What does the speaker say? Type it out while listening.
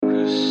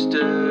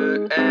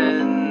Rooster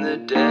and the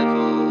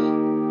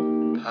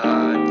Devil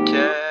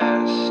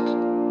podcast.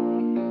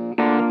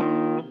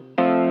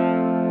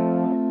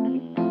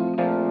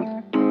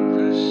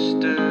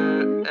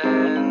 Rooster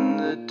and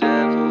the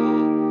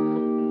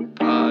Devil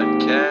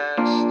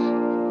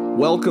podcast.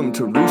 Welcome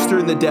to Rooster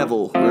and the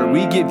Devil, where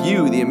we give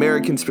you the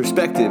American's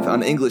perspective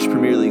on English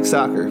Premier League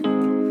soccer,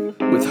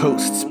 with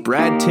hosts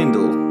Brad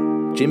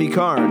Tyndall, Jimmy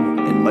Carn,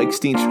 and Mike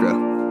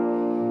Steenstra.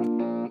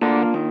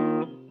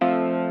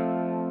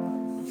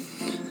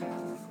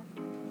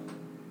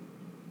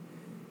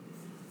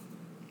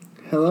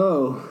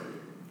 Hello.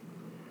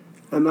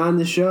 I'm on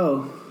the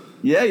show.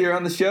 Yeah, you're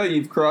on the show.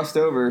 You've crossed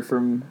over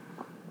from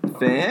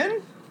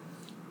fan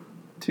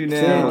to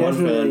now. Fan,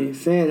 definitely.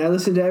 Fan. I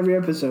listen to every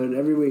episode,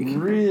 every week.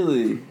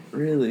 Really?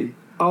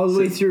 All the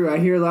way through. I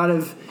hear a lot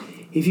of,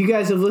 if you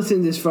guys have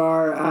listened this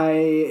far, I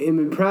am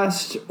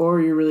impressed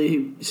or you're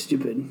really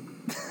stupid.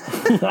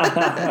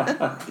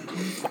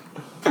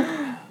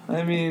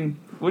 I mean,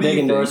 what do Big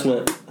you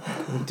endorsement.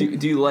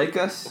 think? Do you like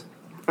us?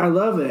 I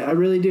love it. I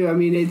really do. I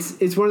mean,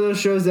 it's one of those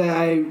shows that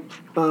I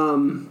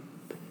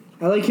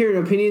like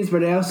hearing opinions,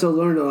 but I also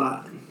learned a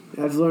lot.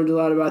 I've learned a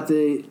lot about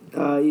the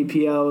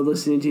EPL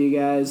listening to you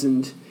guys,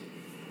 and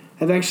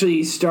I've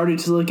actually started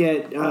to look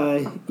at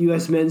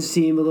U.S. men's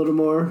team a little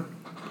more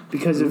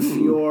because of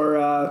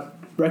your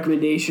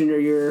recommendation or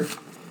your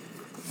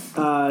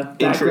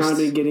background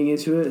in getting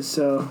into it.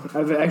 So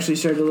I've actually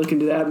started to look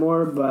into that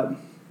more, but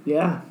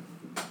yeah.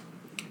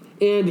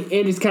 And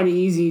it's kind of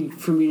easy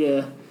for me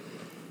to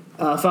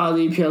follow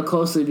the EPL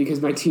closely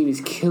because my team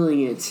is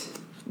killing it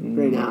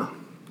right now.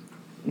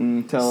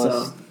 Tell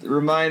us.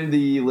 Remind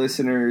the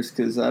listeners,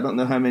 because I don't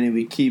know how many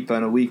we keep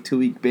on a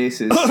week-to-week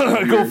basis.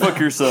 Go fuck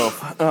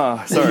yourself.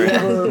 Oh, sorry.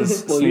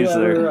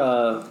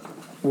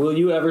 Will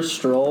you ever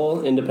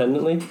stroll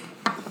independently?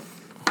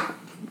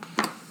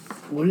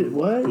 What?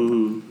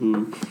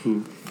 No,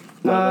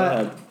 go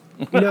ahead.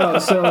 No,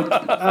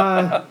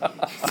 so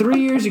 3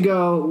 years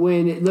ago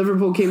when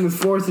Liverpool came in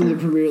fourth in the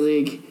Premier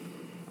League,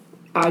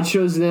 I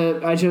chose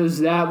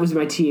that was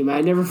my team.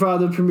 I never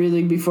followed the Premier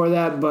League before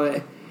that,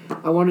 but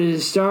I wanted to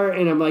start,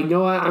 and I'm like,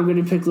 no, I'm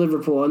going to pick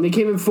Liverpool. And they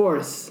came in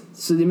fourth,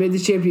 so they made the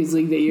Champions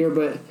League that year,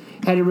 but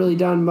hadn't really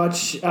done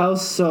much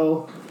else,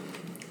 so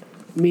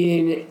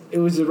meaning it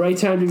was the right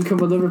time to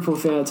become a Liverpool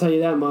fan, I'll tell you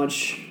that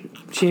much.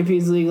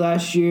 Champions League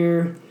last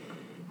year,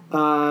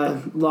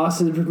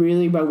 lost in the Premier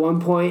League by 1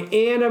 point,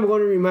 and I'm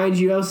going to remind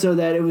you also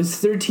that it was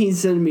 13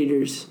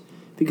 centimeters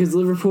because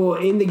Liverpool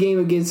in the game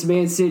against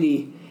Man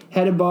City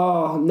had a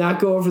ball not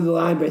go over the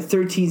line by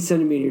 13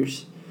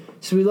 centimeters.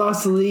 So we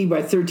lost the league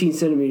by 13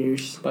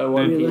 centimeters. By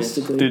one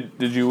realistically.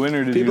 Did you win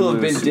or did People you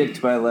have lose? been dicked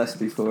by less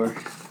before.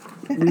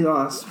 We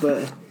lost,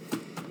 but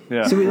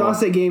Yeah. so we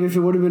lost that game. If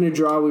it would have been a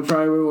draw, we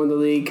probably would have won the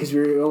league because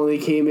we only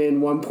came in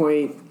 1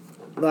 point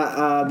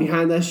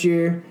behind last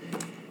year.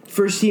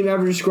 First team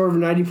ever to score over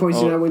 90 points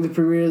and not win the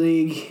Premier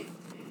League.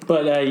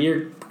 But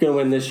you're going to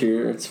win this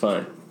year. It's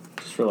fine.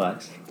 Just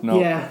relax. No.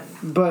 Yeah,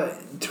 but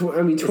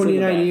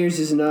 29 years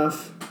is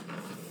enough.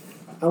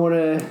 I want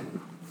to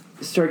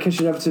start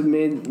catching up to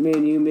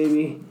Man U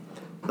maybe.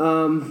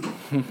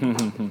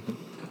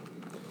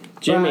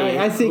 Jimmy,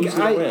 I think who's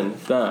going to win?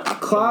 If not,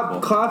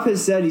 Klopp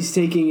has said he's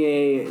taking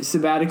a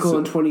sabbatical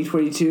in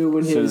 2022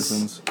 when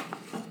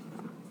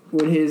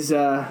his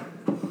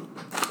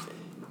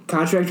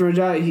contract runs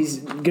out. He's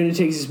going to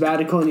take a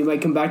sabbatical and he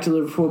might come back to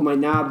Liverpool, might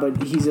not,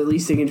 but he's at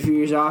least taking a few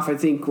years off. I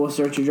think we'll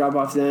start to drop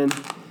off then.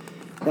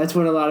 That's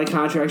when a lot of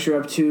contracts are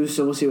up too,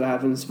 so we'll see what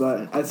happens.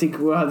 But I think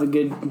we'll have a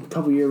good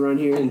couple-year run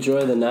here.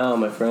 Enjoy the now,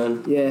 my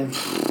friend. Yeah.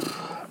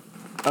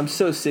 I'm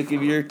so sick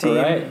of your team.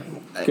 All right.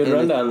 Good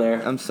rundown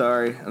there. I'm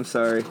sorry.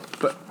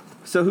 But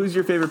so who's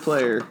your favorite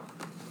player?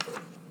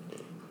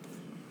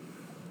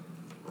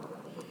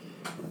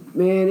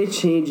 Man, it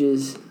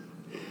changes.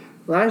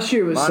 Last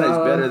year was Mane's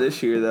solid. better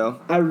this year,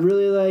 though. I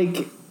really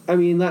like. I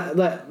mean,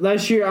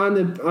 last year on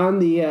the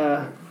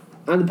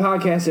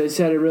podcast, I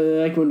said I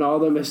really like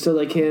Ronaldo. I still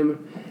like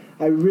him.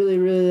 I really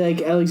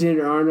like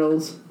Alexander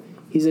Arnold.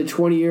 He's a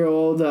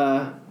 20-year-old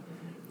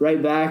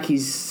right back.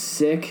 He's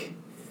sick.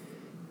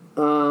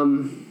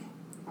 Van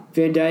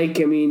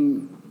Dijk. I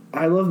mean,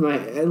 I love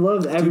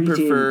every Do you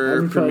team. prefer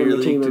Every player Premier on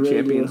the team, League to I really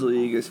Champions do.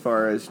 League as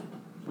far as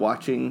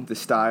watching the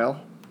style?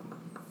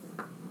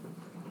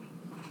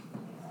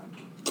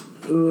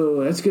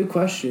 Ooh, that's a good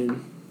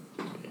question.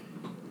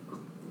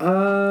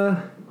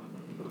 I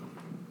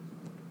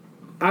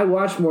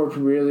watch more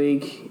Premier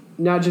League,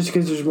 not just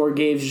because there's more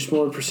games, just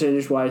more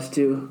percentage-wise,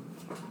 too.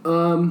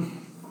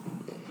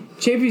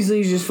 Champions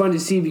League is just fun to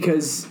see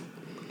because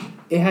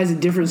it has a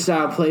different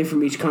style of play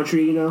from each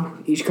country, you know?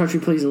 Each country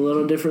plays a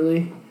little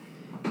differently.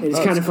 And it's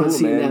kind of fun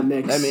seeing that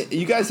mix. I mean,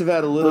 you guys have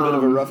had a little bit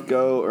of a rough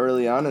go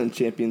early on in the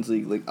Champions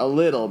League, like a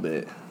little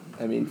bit.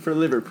 I mean, for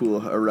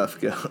Liverpool, a rough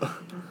go.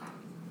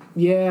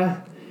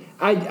 Yeah.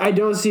 I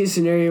don't see a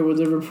scenario where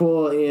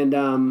Liverpool and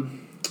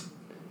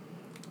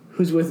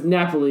who's with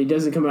Napoli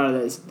doesn't come out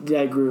of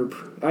that group.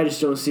 I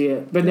just don't see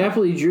it. But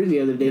Napoli drew the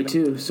other day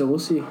too, so we'll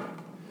see.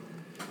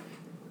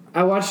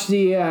 I watched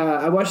the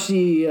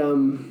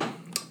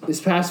this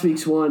past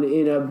week's one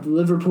in a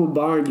Liverpool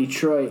bar in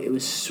Detroit. It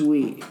was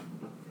sweet.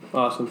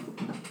 Awesome.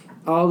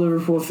 All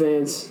Liverpool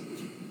fans.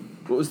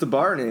 What was the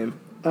bar name?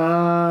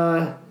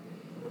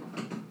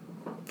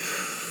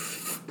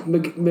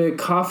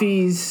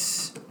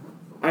 Coffee's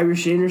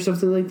Irish Inn or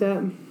something like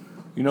that.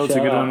 You know it's a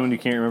Shout good out. one when you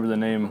can't remember the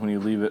name when you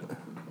leave it.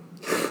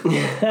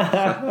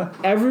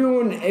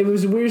 Everyone, it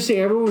was the weirdest thing.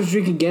 Everyone was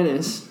drinking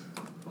Guinness.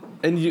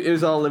 And it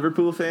was all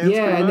Liverpool fans?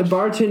 Yeah, pretty and the much?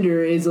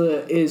 bartender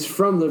is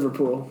from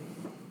Liverpool.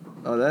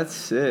 Oh, that's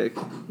sick.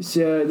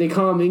 So they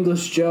call him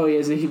English Joe. He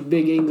has a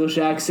big English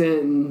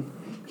accent, and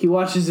he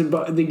watches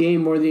the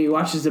game more than he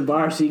watches the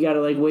bar. So you got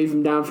to like wave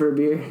him down for a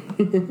beer.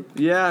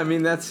 Yeah, I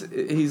mean,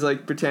 he's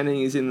like pretending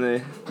he's in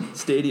the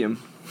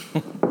stadium.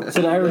 It's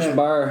an Irish Yeah.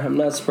 bar. I'm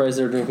not surprised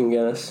they're drinking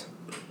Guinness.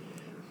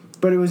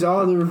 But it was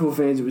all Liverpool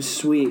fans. It was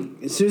sweet.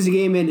 As soon as the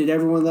game ended,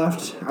 everyone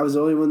left. I was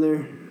the only one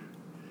there.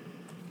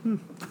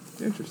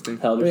 Interesting.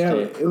 But Helder's yeah,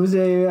 Tape. it was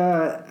a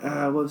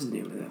what was the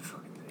name of that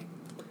fucking thing?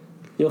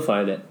 You'll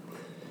find it.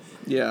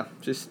 Yeah,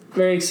 just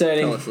Very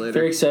exciting. Tell us later.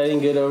 Very exciting.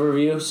 Good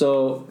overview.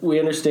 So we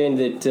understand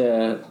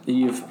that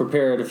you've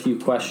prepared a few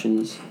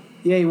questions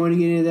Yeah, you want to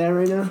get into that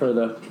right now? for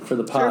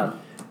the pod.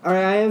 All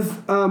right, I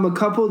have a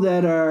couple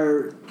that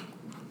are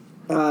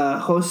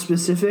host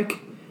specific,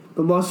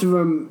 but most of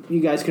them you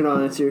guys can all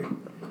answer.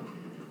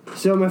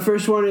 So my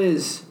first one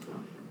is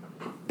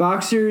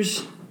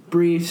boxers,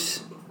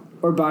 briefs,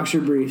 or boxer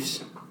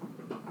briefs.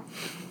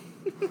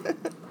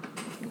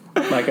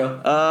 Michael.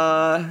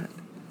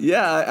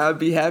 yeah, I'd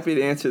be happy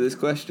to answer this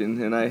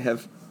question, and I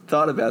have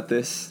thought about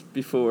this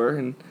before,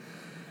 and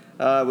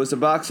was a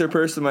boxer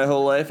person my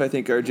whole life. I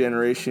think our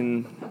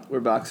generation were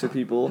boxer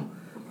people,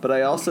 but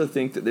I also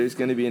think that there's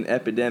going to be an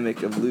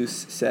epidemic of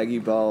loose, saggy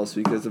balls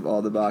because of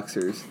all the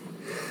boxers.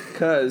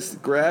 Because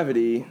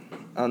gravity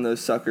on those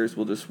suckers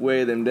will just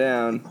weigh them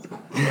down.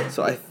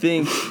 So I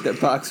think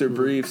that boxer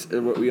briefs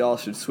are what we all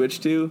should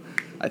switch to.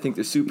 I think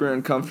they're super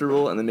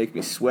uncomfortable and they make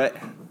me sweat.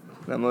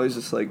 And I'm always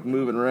just like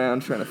moving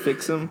around trying to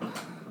fix them.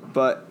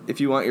 But if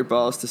you want your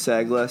balls to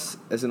sag less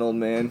as an old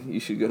man, you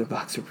should go to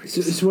boxer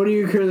briefs. So what are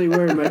you currently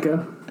wearing,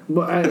 Micah?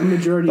 Well, a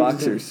majority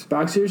Boxers. Of the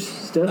time. Boxers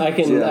still? I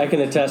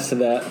can attest to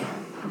that.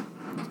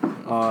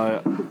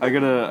 I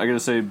gotta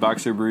say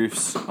boxer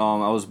briefs.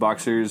 I was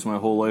boxers my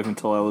whole life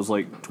until I was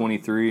like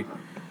 23.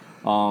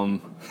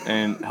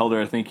 And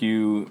Helder, I think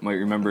you might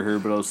remember her,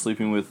 but I was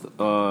sleeping with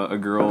a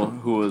girl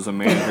who was a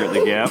manager at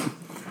the Gap,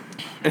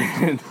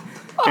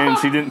 and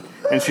she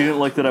didn't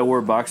like that I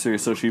wore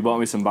boxers, so she bought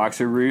me some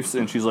boxer briefs,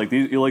 and she's like,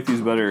 "You like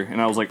these better?"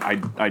 And I was like,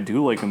 "I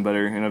do like them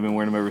better," and I've been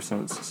wearing them ever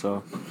since.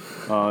 So,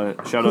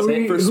 shout out.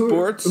 For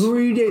sports? Who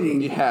are you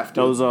dating? You have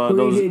to. Those Who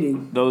are you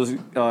dating? those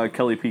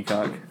Kelly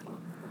Peacock.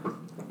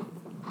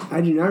 I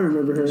do not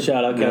remember her.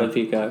 Shout out Kelly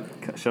Peacock.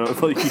 Shout out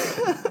Kelly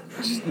Peacock.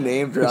 Just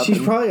name dropping.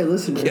 She's probably a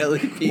listener. Kelly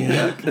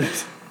Peacock.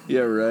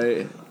 Yeah,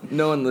 right.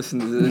 No one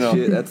listens to this No.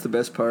 shit. That's the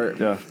best part.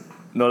 Yeah.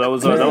 No, that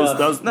was Fair that enough.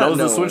 was Not the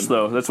no switch one.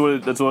 though. That's what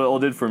it all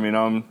did for me.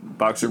 Now I'm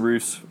boxer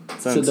briefs.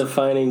 It's a Since.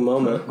 defining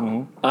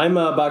moment. I'm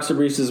boxer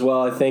briefs as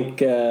well. I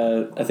think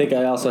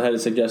I also had it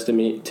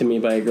suggested to me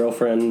by a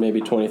girlfriend,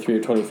 maybe 23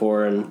 or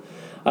 24, and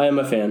I am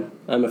a fan.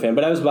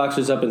 But I was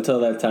boxers up until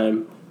that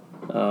time,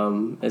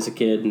 as a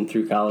kid and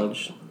through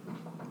college.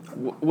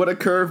 What a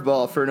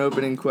curveball for an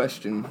opening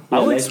question. I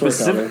like nice work,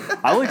 specific.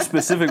 Helder. I like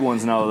specific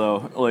ones now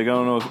though. Like I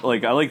don't know.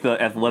 Like I like the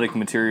athletic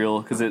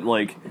material because it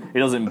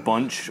doesn't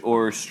bunch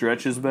or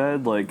stretch as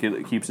bad. Like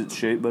it keeps its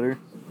shape better.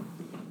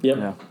 Yep,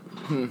 Yeah.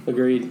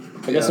 agreed.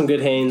 I Yeah. got some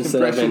good Hanes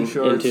that I've been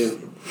Compression shorts.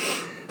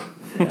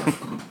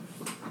 into.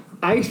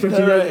 I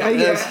expected All right, that.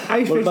 yes.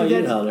 I What about expected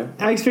you, that. Helder?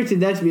 I expected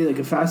that to be like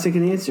a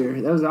 5-second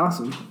answer. That was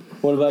awesome.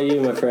 What about you,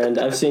 my friend?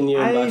 I've seen you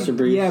in boxer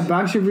briefs. Yeah,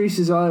 boxer briefs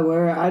is all I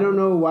wear. I don't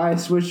know why I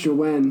switched or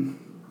when.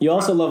 You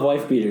also love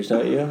wife beaters,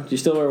 don't you? Do you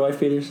still wear wife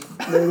beaters?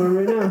 I wear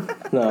right now.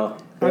 No.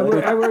 I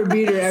wear a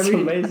beater It's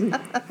every. amazing.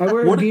 I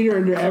wear a beater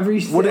under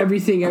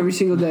everything every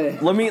single day.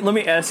 Let me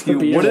ask you,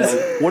 Be what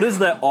right. is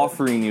that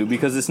offering you?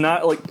 Because it's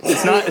not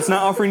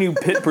offering you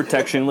pit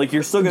protection. Like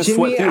you're still gonna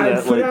sweat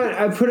Jimmy, through I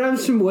that. I put on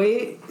some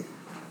weight,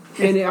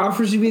 and it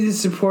offers me the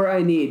support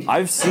I need.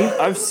 I've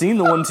seen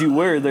the ones you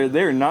wear.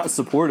 They're not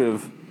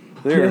supportive.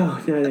 They're No,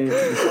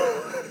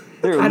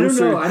 they're I don't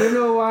looser. know. I don't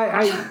know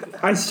why.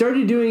 I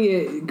started doing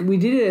it. We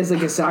did it as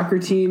like a soccer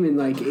team in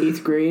like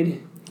 8th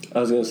grade, I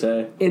was going to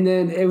say. and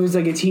then it was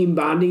like a team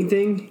bonding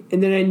thing.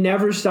 And then I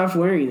never stopped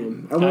wearing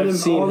them. I wear I've them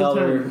seen all the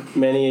Helder time.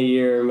 many a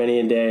year,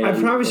 many a day. I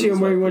promise you, I'm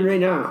wearing one right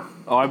now.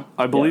 Oh,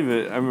 I believe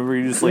it. I remember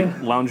you just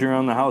lounging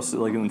around the house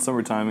like in the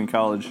summertime in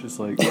college, just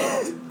like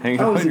hanging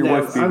I out with wasn't your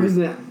that. wife I was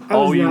beater. not. I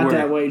was Oh, you not were.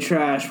 that white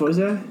trash. Was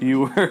I? You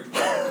were.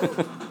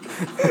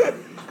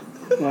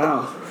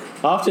 Wow.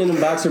 Often in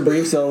boxer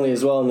briefs only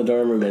as well in the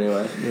dorm room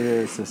anyway.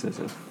 Yes.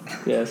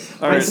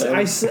 Yes. All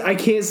right. I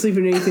can't sleep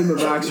in anything but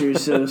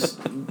boxers, so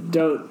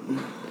don't.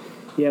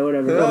 Yeah,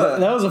 whatever.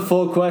 That was a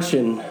full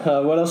question.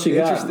 What else you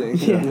got?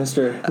 Interesting. Yeah.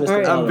 Mr. All right.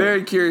 I'm Helder?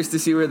 very curious to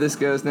see where this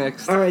goes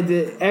next. All right.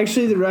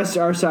 Actually, the rest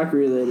are soccer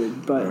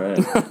related, but All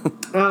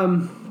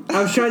right.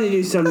 I was trying to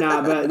do some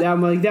now, but that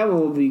I'm like that one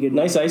will be good.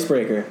 Nice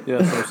icebreaker.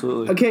 Yes,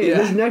 absolutely. Okay, Yeah.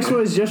 this next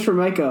one is just for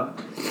Maiko.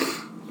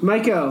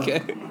 Maiko,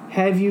 Okay.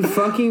 have you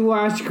fucking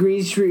watched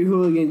Green Street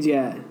Hooligans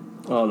yet?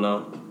 Oh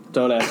no.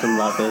 Don't ask him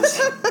about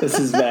this. This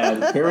is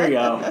bad. Here we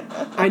go.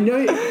 I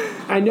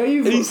know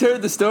you've. He's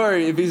heard the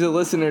story. If he's a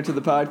listener to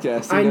the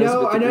podcast, he I knows know.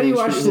 about the I know Green you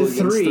watched Street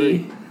the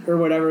Hooligans 3 or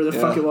whatever the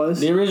fuck it was.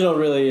 The original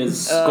really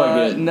is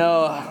quite good.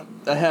 No,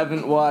 I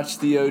haven't watched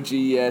the OG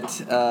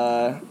yet.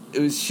 It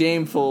was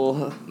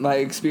shameful. My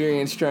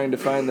experience trying to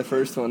find the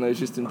first one. I was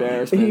just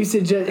embarrassed. You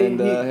suggest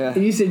yeah.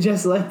 you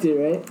suggest left it,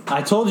 right?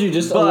 I told you,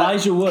 just But-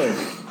 Elijah Wood.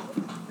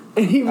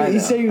 And he I know,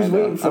 said he was I know.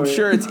 waiting for I'm it.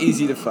 sure it's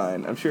easy to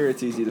find.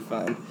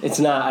 It's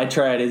not. I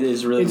tried. It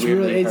is really It's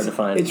weirdly really hard to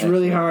find. It's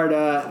really actually. hard.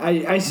 I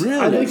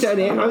Really? looked at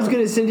it. I was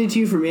gonna send it to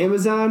you from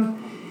Amazon.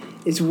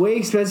 It's way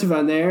expensive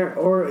on there,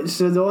 or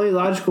so the only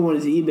logical one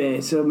is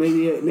eBay. So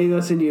maybe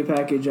I'll send you a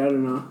package. I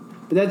don't know.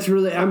 But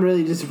I'm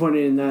really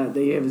disappointed in that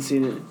you haven't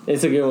seen it.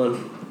 It's a good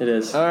one. It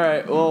is. All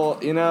right. Well,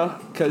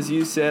 because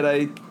you said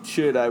I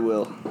should, I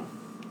will.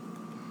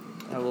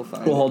 I will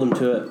find. We'll it. hold him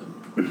to it.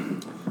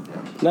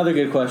 Another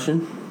good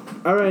question.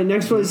 All right,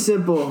 next one is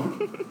simple.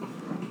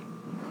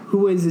 Who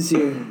wins this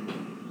year?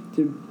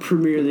 The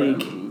Premier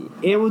League,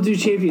 and we'll do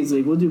Champions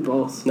League. We'll do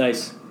both.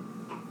 Nice.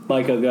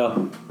 Michael,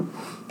 go.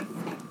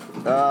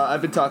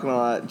 I've been talking a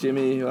lot.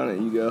 Jimmy, why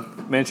don't you go?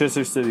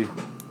 Manchester City.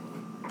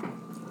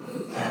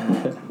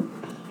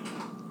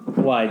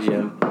 Why,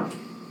 Jim?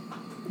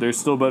 They're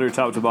still better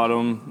top to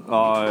bottom.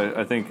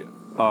 I think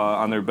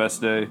on their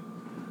best day,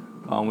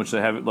 which they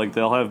have,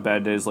 they'll have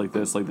bad days like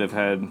this. Like they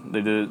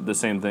did the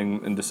same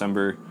thing in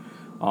December,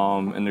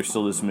 and they're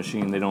still this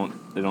machine. They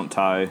don't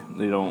tie.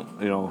 They don't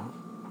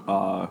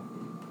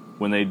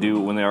when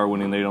they are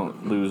winning, they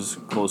don't lose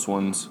close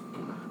ones.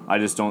 I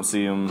just don't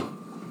see them.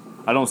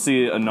 I don't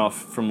see enough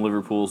from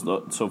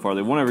Liverpool so far.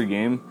 They've won every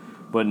game,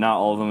 but not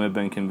all of them have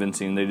been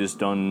convincing. They just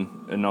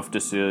done enough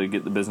just to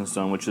get the business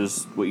done, which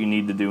is what you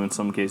need to do in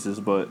some cases.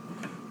 But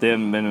they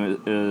haven't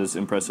been as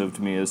impressive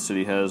to me as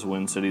City has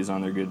when City's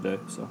on their good day.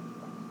 So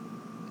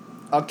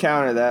I'll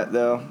counter that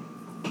though.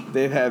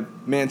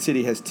 Man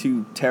City has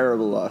 2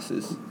 terrible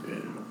losses.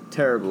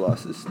 Terrible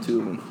losses, 2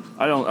 of them.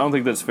 I don't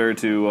think that's fair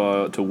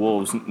to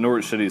Wolves.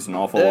 Norwich City's an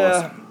awful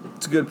loss. Yeah,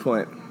 it's a good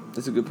point.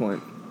 That's a good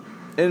point.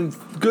 And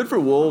good for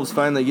Wolves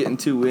finally getting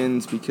 2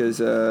 wins because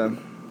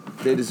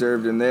they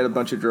deserved them. They had a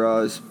bunch of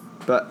draws.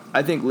 But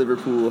I think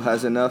Liverpool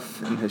has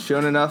enough and has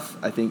shown enough.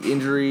 I think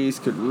injuries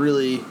could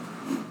really...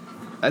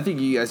 I think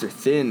you guys are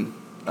thin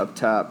up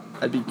top.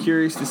 I'd be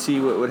curious to see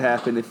what would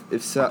happen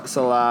if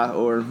Salah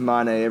or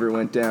Mane ever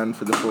went down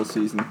for the full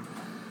season.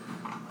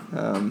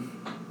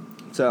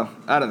 So,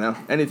 I don't know.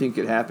 Anything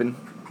could happen.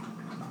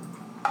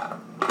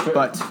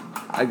 But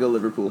I go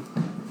Liverpool.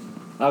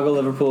 I'll go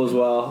Liverpool as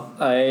well.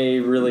 I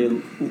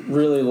really,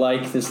 really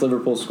like this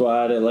Liverpool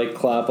squad. I like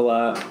Klopp a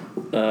lot.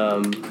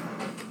 And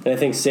I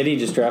think City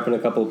just dropping a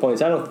couple of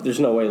points. There's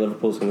no way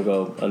Liverpool's going to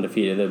go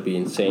undefeated. That'd be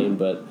insane.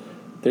 But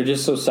they're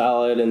just so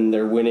solid, and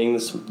they're winning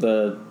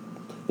the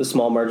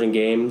small margin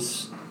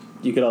games.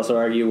 You could also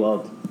argue,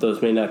 well,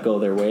 those may not go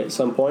their way at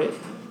some point.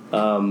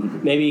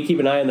 Maybe keep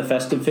an eye on the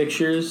festive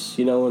fixtures,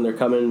 when they're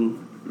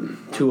coming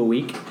 2 a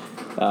week.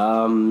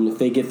 If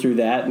they get through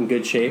that in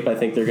good shape, I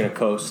think they're going to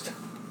coast.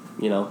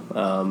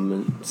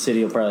 And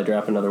City will probably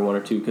drop another 1 or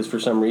 2 because for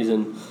some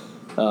reason,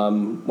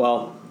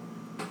 what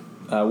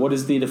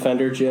is the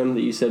defender, Jim,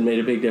 that you said made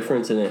a big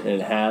difference, and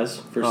it has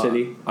for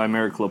City?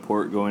 Aymeric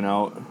Laporte going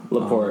out.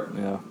 Laporte.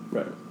 Yeah.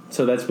 Right.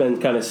 So that's been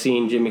kind of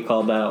seen. Jimmy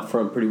called out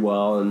from pretty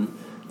well, and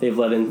they've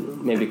let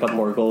in maybe a couple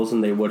more goals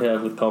than they would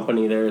have with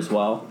Company there as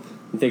well.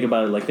 And think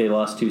about it, they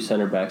lost 2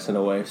 center backs in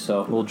a way.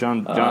 So Well,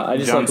 John I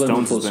just like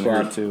Stones Liverpool's has been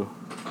squad. hurt too.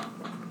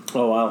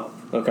 Oh, wow.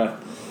 Okay.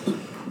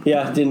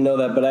 Yeah, didn't know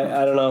that, but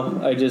I don't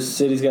know.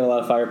 City's got a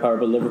lot of firepower,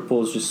 but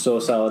Liverpool's just so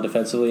solid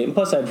defensively. And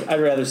plus, I'd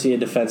rather see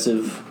a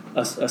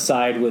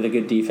side with a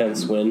good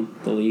defense win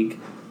the league.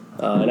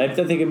 And I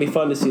think it'd be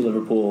fun to see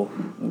Liverpool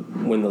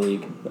win the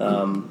league.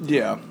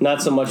 Yeah.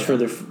 Not so much for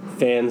their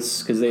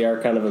fans, because they are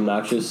kind of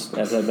obnoxious,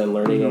 as I've been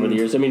learning over the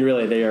years. I mean,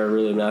 really, they are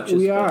really obnoxious.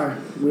 We are.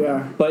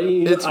 But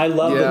I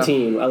love yeah. the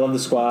team. I love the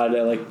squad.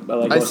 I like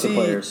most of the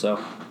players.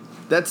 So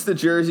That's the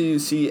jersey you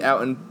see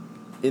out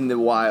in the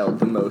wild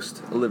the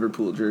most, a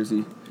Liverpool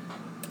jersey.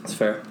 it's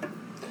fair.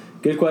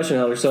 Good question,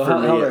 Helder. So For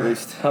me, Helder, at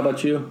least. how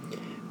about you?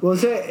 Well,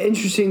 it's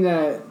interesting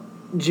that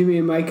Jimmy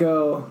and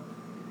Maiko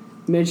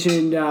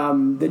mentioned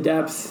the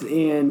depth,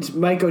 and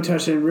Maiko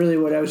touched on really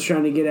what I was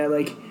trying to get at.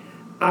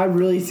 I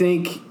really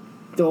think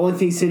the only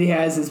thing City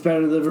has that's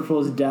better than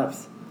Liverpool is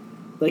depth.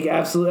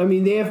 Absolutely. I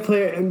mean, they have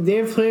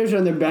players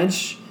on their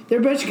bench. Their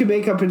bench could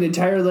make up an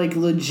entire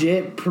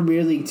legit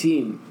Premier League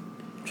team.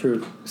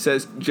 True.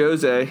 Says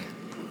Jose.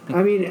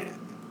 I mean,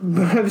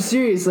 but I'm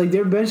serious.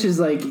 Their bench is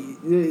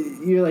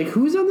you're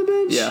who's on the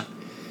bench? Yeah.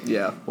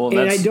 Yeah. Well,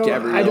 And that's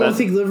I don't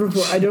think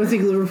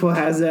Liverpool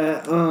has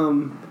that.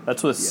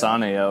 That's with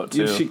Sane out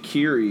You too. have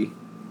Shaqiri.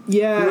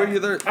 Yeah, Who are the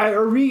other-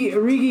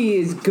 Origi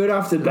is good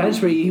off the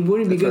bench, but he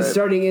wouldn't be That's good right.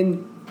 starting.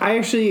 And I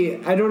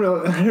don't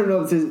know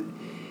if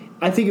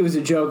I think it was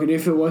a joke, and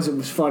if it was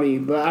funny.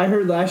 But I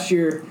heard last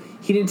year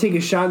he didn't take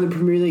a shot in the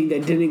Premier League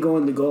that didn't go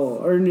in the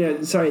goal. Or,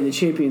 the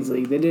Champions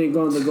League that didn't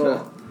go in the goal.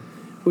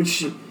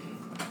 Which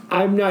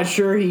I'm not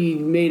sure he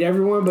made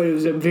everyone, but it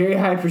was a very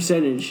high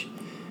percentage.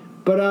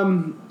 But,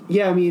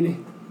 yeah, I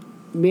mean,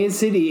 Man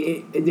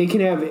City, they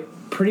can have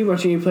pretty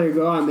much any player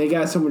go on. They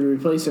got someone to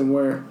replace him,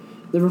 where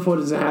Liverpool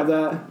doesn't have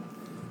that.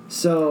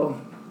 So,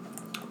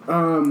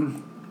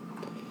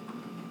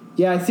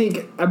 yeah,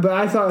 but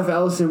I thought if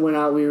Ellison went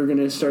out, we were going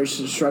to start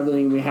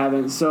struggling. We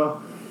haven't.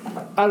 So,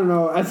 I don't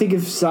know. I think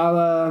if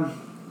Salah,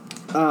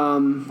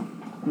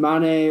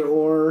 Mane,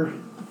 or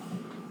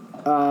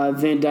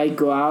Van Dijk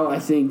go out, I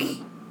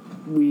think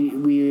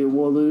we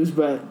will lose.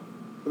 But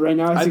right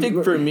now, I think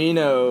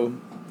Firmino.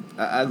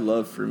 I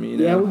love Firmino.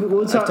 Yeah,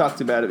 we'll talk. I've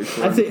talked about it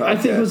before. I think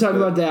we'll talk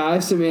about that. I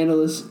have some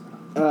analysts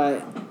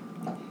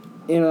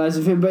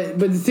analyzing him, but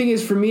the thing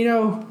is,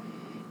 Firmino,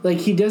 like,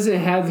 he doesn't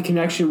have the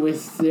connection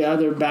with the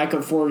other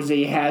backup forwards that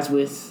he has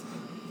with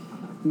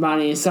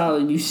Mane and Salah,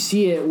 and you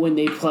see it when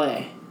they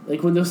play.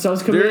 Like, when those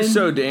subs come in, they're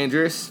so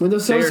dangerous. When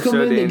those subs come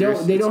in,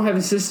 dangerous. they don't have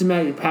a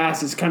systematic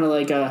pass. It's kind of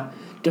like a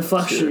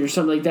deflection or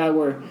something like that.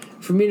 Where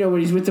Firmino, when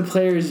he's with the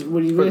players,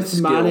 when he's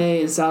with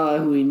Mane and Salah,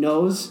 who he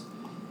knows,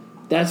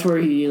 that's where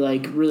he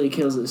like really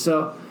kills it.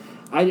 So,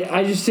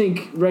 I just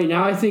think right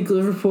now, I think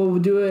Liverpool will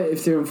do it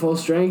if they're in full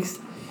strength.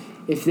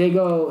 If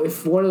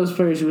one of those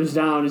players goes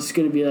down, it's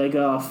going to be like,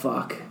 oh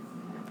fuck.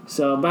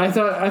 So, but I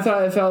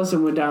thought if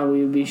Ellison went down, we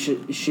would be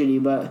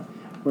shitty, but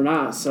we're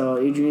not. So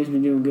Adrian's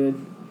been doing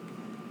good.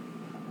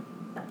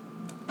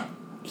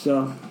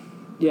 So,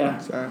 yeah.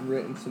 Sorry, I'm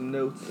writing some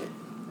notes.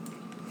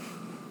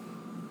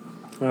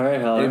 All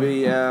right, Heller.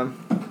 Maybe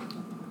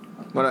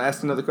want to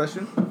ask another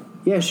question?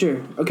 Yeah,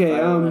 sure. Okay.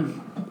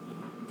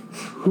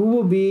 Who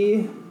will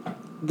be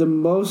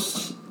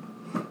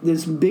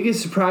this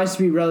biggest surprise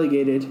to be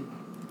relegated?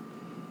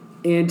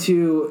 And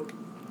to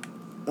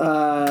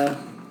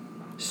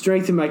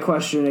strengthen my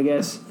question, I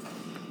guess,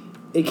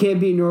 it can't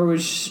be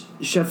Norwich,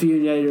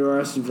 Sheffield United, or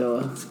Aston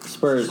Villa.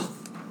 Spurs.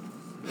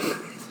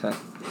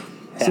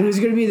 So who's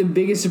going to be the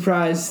biggest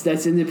surprise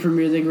that's in the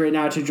Premier League right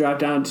now to drop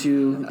down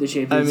to the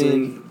Champions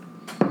League?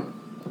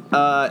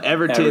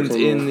 Everton's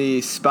in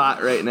the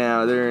spot right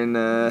now. They're in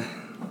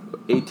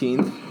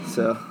 18th,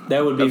 so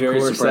that would be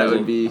very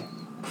surprising.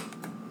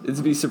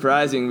 It'd be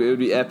surprising, but it would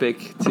be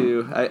epic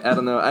too. I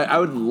don't know. I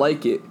would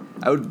like it.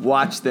 I would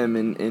watch them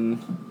in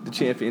the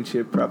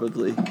Championship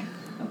probably,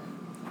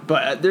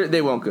 but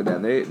they won't go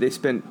down. They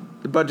spent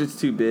the budget's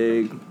too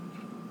big.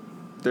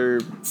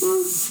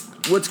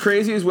 What's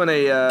crazy is when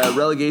a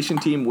relegation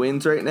team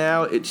wins right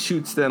now, it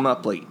shoots them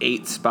up like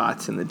 8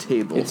 spots in the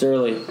table. It's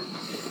early.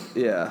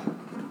 Yeah.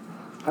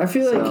 I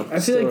feel like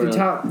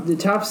the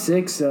top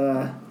 6.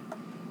 I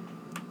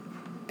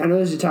know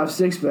there's a top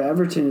 6, but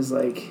Everton is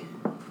like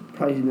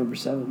probably number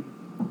 7.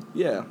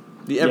 Yeah,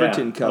 the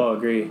Everton Cup. Oh,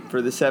 agree.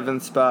 For the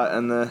 7th spot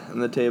on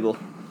the table.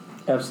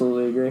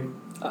 Absolutely agree.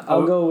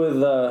 I'll go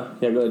with go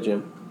ahead,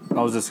 Jim.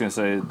 I was just gonna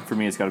say, for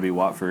me, it's got to be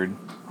Watford.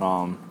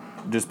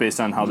 Just based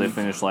on how they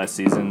finished last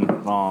season,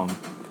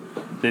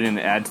 they didn't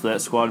add to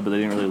that squad, but they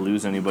didn't really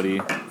lose anybody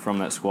from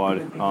that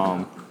squad.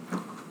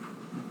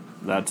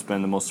 That's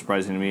been the most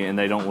surprising to me, and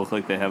they don't look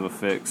like they have a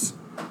fix.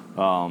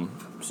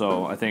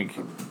 So I think,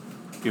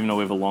 even though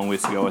we have a long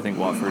ways to go, I think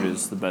Watford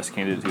is the best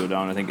candidate to go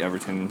down. I think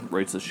Everton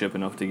rights the ship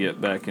enough to get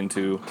back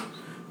into,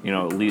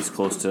 at least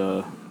close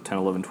to 10,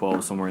 11,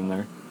 12, somewhere in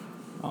there.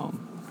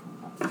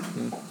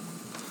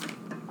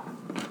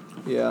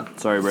 Yeah.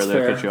 Sorry,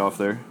 Bradley, I cut you off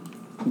there.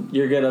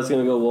 You're good. I was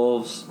going to go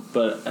Wolves,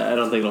 but I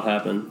don't think it'll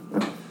happen.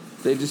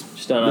 They just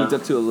moved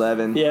up to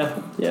 11. Yeah.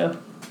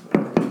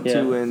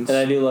 2 wins. And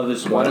I do love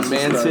this squad. One in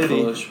Man City.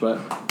 Foolish, but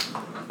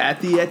at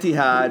the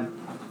Etihad.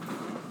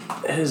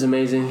 It is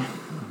amazing.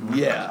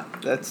 Yeah,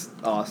 that's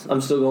awesome.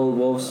 I'm still going with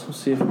Wolves. We'll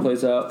see if it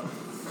plays out.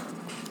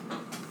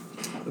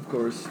 Of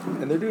course.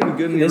 And they're doing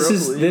good in the Europa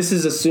League. This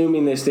is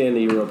assuming they stay in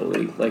the Europa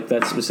League. Like,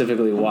 that's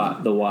specifically the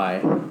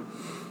why.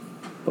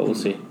 But we'll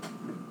see.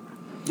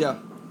 Yeah,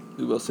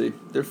 we will see.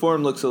 Their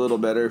form looks a little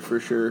better for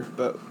sure,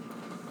 but...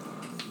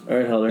 All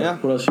right, Helder. Yeah.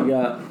 What else you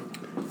got? All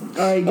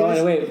right, guys.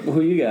 Oh, wait.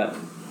 Who you got,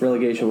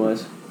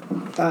 relegation-wise?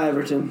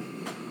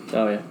 Everton.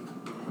 Oh, yeah.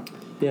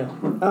 Yeah.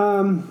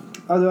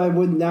 Although I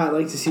would not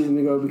like to see them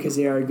to go because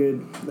they are a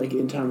good, like,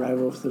 in-town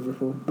rival with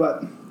Liverpool.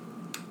 But,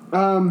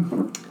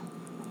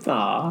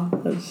 Aw,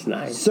 that's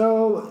nice.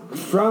 So,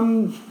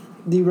 from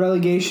the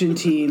relegation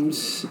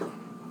teams,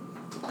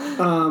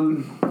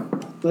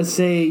 let's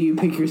say you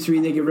pick your 3,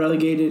 they get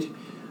relegated.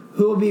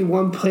 Who will be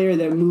one player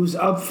that moves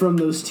up from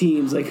those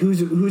teams? Like,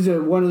 who's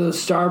one of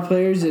those star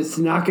players that's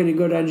not going to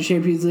go down to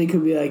Champions League?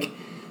 Could be like,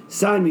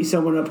 sign me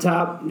someone up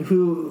top.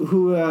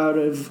 Who out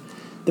of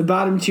the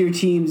bottom tier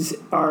teams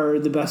are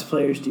the best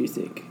players? Do you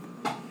think?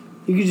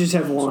 You could just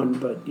have one,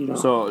 but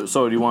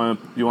So do you want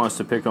us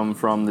to pick them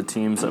from the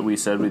teams that we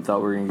said we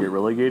thought were going to get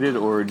relegated,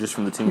 or just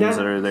from the teams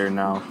that are there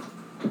now?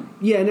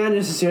 Yeah, not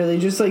necessarily.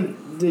 Just like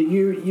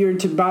your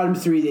bottom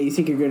 3 that you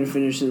think are going to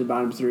finish in the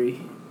bottom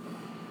 3.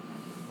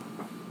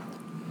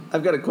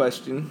 I've got a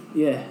question.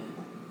 Yeah.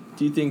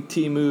 Do you think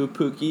Timu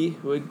Pukki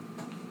would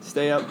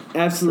stay up?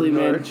 Absolutely, for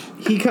man. Norwich?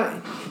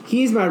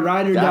 He's my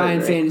ride or Got die it, in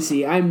right?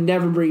 fantasy. I'm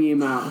never bringing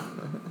him out.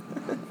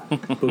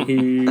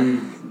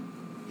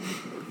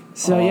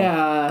 So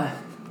I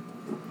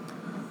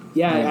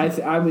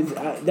would.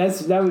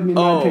 That would be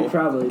my pick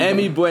probably.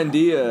 Emi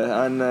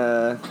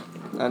Buendia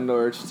on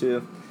Norwich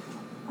too.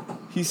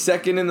 He's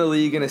second in the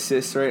league in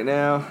assists right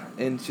now,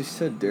 and just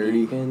so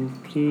dirty.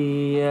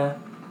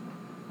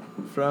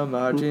 From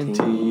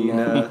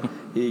Argentina,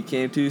 he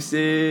came to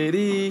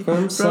City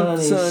From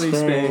sunny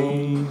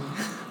Spain.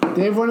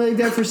 They have one like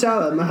that for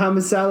Salah.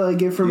 Mohamed Salah,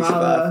 get from He's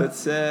Allah.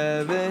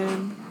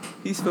 5'7".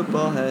 He's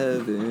football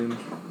heaven.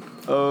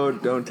 Oh,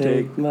 don't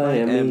Take take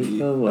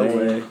Miami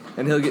away.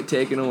 And he'll get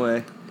taken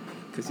away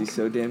because he's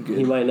so damn good.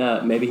 He might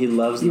not. Maybe he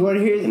loves. You want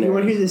to hear? Canaries. You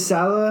want to hear the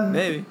Salah?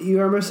 Maybe. You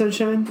are my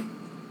sunshine.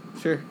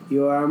 Sure.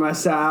 You are my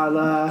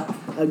Salah,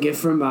 a gift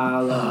from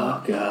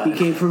Allah. Oh, God. He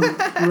came from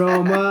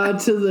Roma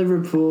to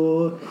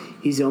Liverpool.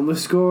 He's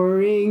almost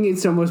scoring.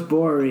 It's almost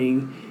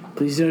boring.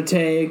 Please don't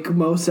take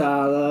Mo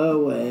Salah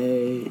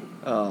away.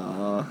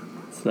 Aw,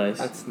 It's nice.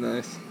 that's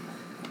nice.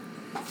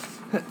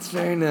 That's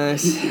very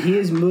nice. He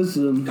is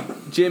Muslim.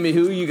 Jimmy,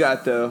 who you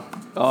got though?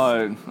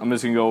 I'm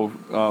just going to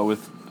go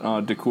with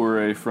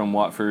Doucouré from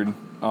Watford. He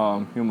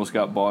almost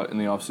got bought in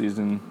the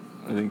offseason.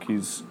 I think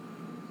he's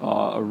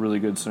a really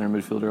good center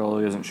midfielder, although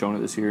he hasn't shown it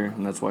this year,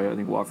 and that's why I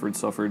think Watford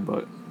suffered,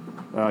 but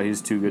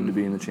he's too good to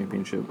be in the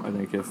championship. I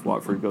think if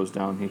Watford goes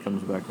down, he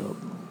comes back up.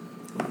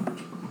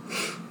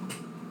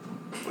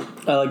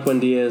 I like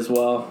Buendia as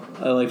well.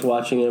 I liked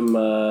watching him,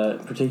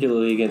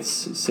 particularly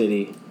against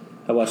City.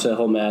 I watched that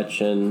whole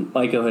match, and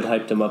Michael had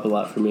hyped him up a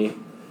lot for me.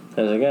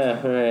 I was like,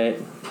 all right.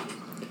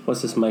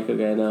 What's this Michael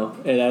guy now?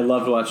 And I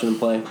loved watching him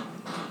play.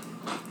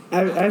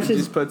 I He actually,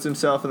 just puts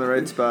himself in the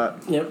right spot.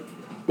 Yep.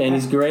 And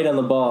he's great on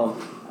the ball.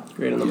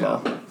 Great on the ball.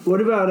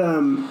 what about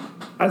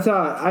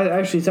I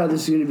actually thought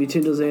this was going to be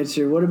Tyndall's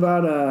answer. What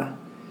about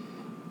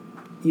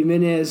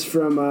Jimenez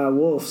from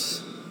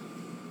Wolves?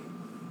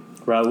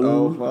 Raul.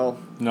 Oh well,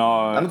 No,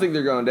 I don't think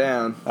they're going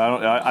down.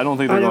 I don't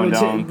think they're going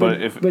down,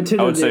 but if but I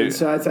Tyndall would say did,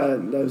 so I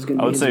thought that was going to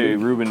be I would his say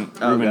pick. Ruben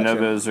Oh, gotcha.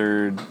 Neves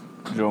or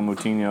Joe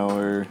Moutinho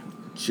or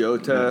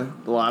Jota,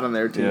 a lot on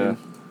their team. yeah.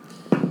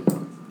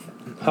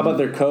 How about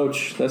their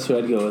coach? That's who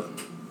I'd go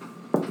with.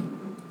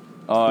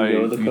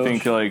 go with the You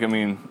coach?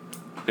 think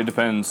it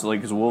depends.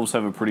 Like, 'cause Wolves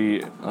have a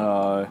pretty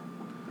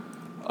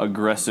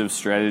aggressive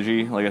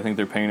strategy. Like, I think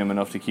they're paying him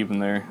enough to keep him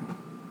there.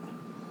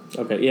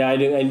 Okay, yeah, I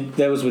do.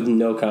 That was with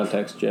no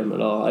context, Jim, at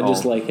all. I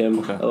just like him.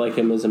 okay. I like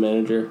him as a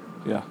manager.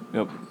 Yeah.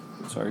 Yep.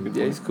 Sorry. Good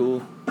Yeah, point. he's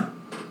cool.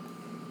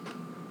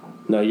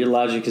 No, your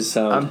logic is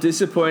sound. I'm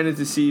disappointed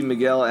to see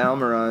Miguel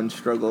Almiron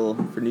struggle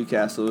for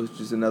Newcastle, which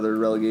is another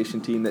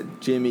relegation team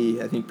that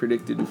Jimmy, I think,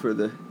 predicted before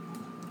the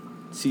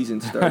season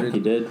he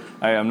started. did.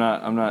 I'm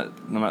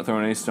not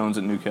throwing any stones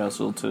at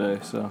Newcastle today.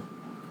 So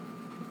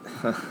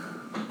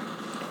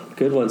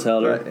Good ones,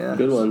 Helder. Right, yeah.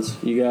 Good ones.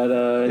 You got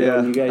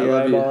Yeah, you got I your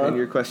love you eyeball and on?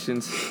 your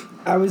questions.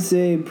 I would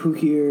say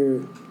Pukki or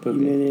Pukki.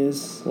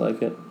 Jimenez. I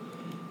like it.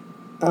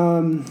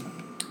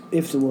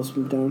 If the Wolves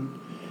move down.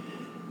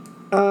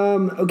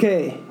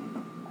 Okay.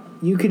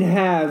 You could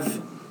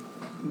have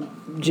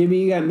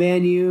Jimmy, you got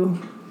Man U.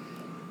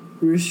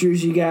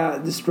 Roosters, you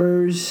got the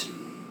Spurs.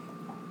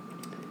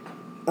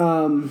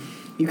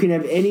 You can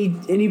have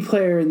any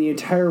player in the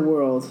entire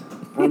world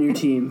on your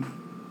team.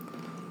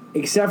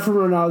 Except for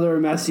Ronaldo or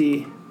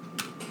Messi.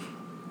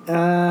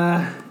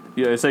 yeah,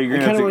 I say you're I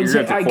gonna kind have of to, want you're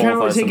to gonna have to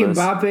want to take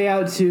qualify Mbappe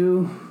out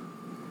too.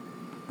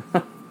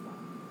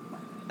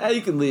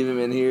 You can leave him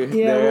in here.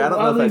 Yeah, there. I don't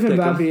I'll know if leave I'd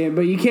pick Mbappe him. in,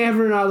 but you can't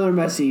have Ronaldo or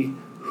Messi.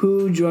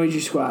 Who joins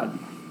your squad?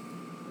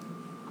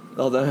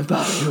 Although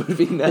Mbappe would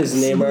be nice.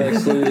 Is Neymar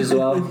excluded as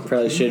well?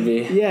 Probably should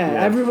be. Yeah,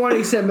 everyone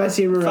except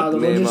Messi and Fuck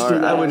Ronaldo. We'll just do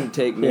Neymar. that. I wouldn't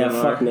take Neymar. Yeah,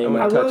 fuck Neymar.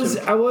 I I wouldn't touch was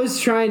him. I was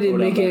trying to What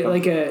make about it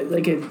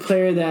like a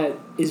player that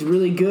is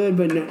really good,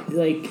 but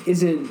like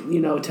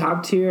isn't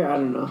top tier. I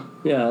don't know.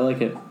 Yeah, I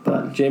like it.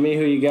 But Jamie,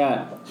 who you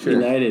got? Sure.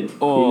 United.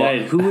 Oh.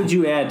 United. Who would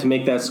you add to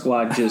make that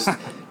squad just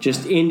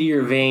into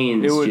your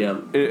veins, It would.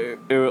 Jim? It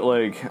would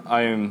like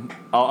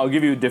I'll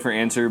give you a different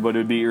answer, but it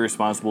would be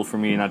irresponsible for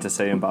me not to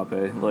say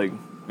Mbappe. Like,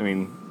 I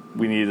mean,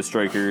 we need a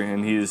striker,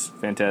 and he's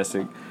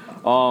fantastic.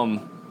 What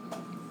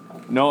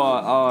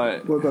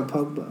about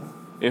Pogba?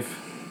 If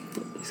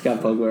He's got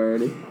Pogba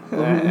already.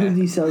 Who did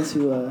he sell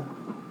to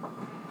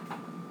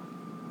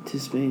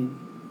Spain?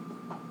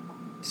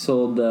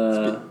 Sold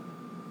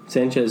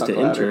Sanchez to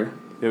Talk louder.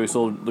 Inter. we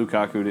sold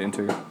Lukaku to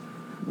Inter,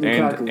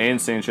 Lukaku. and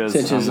Sanchez.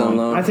 Sanchez on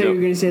loan. I thought you Yep.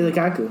 were going to say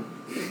Lukaku.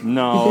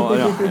 No.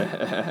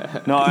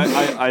 No.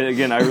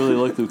 I really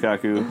like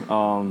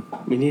Lukaku.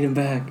 We need him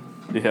back.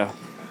 Yeah.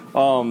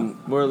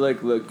 More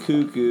like the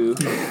cuckoo.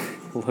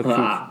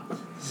 Ah.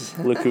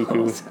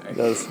 Lukaku.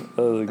 That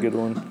was a good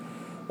one.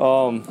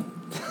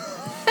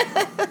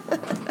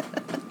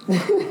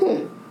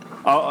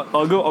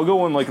 I'll go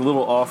one like a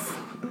little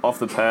off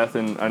the path,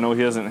 and I know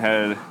he hasn't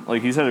had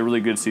he's had a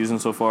really good season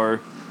so far.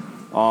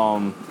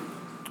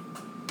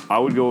 I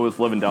would go with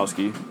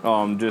Lewandowski.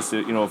 Just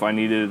if I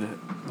needed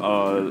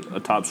a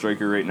top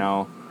striker right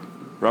now,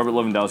 Robert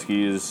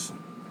Lewandowski is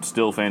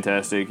still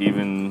fantastic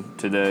even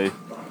today.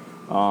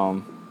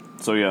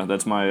 So yeah,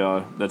 that's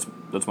my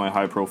that's my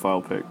high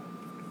profile pick.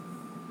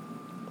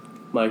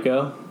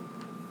 Micah?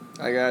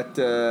 I got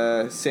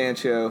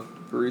Sancho,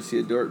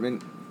 Borussia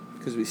Dortmund,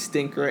 because we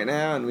stink right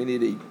now and we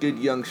need a good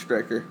young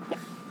striker.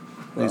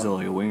 He's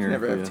like a winger.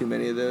 Never have too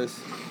many of those.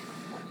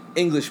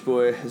 English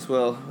boy as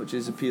well, which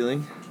is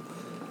appealing.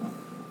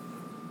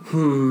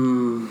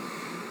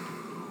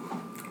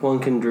 One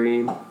can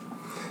dream.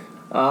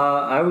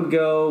 I would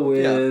go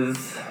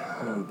with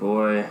oh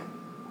boy.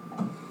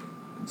 I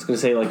was gonna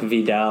say like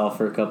Vidal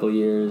for a couple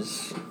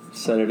years,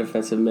 center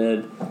defensive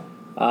mid.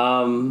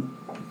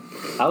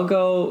 I'll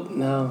go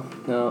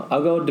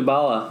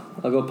Dybala.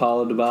 I'll go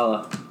Paulo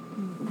Dybala.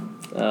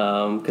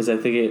 Because I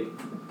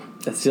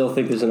still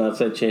think there's an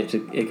outside chance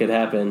it could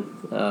happen,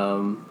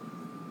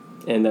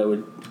 and that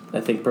would, I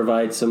think,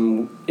 provide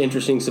some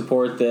interesting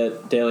support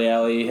that Dele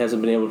Alli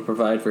hasn't been able to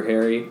provide for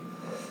Harry,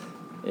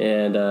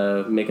 and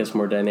make us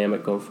more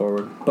dynamic going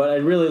forward. But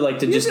I'd really like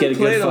to just get a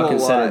good fucking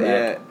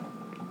center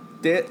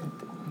back.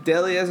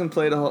 Dele hasn't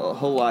played a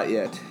whole lot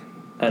yet.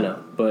 I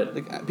know,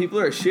 but people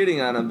are shitting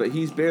on him, but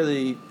he's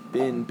barely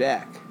been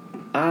back.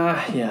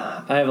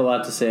 Yeah, I have a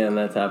lot to say on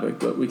that topic,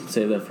 but we can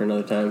save that for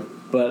another time.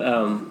 But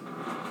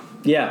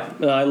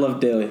I love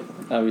Dele,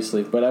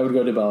 obviously, but I would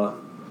go Dybala.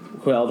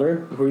 Who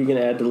are you going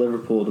to add to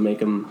Liverpool to make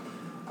them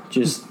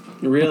just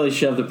really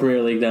shove the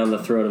Premier League down the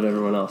throat of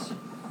everyone else?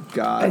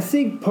 God, I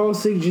think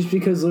Pulisic, just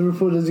because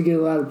Liverpool doesn't get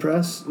a lot of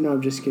press. No,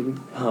 I'm just kidding.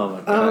 Oh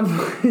my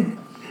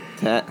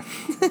god.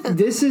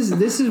 This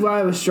is why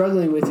I was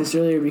struggling with this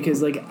earlier,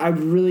 because I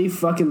really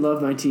fucking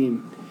love my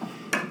team.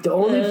 The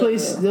only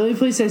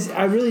place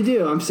I really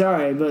do. I'm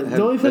sorry, but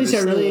the only place I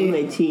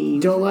really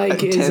don't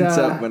like is tense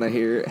up when I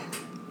hear it.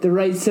 The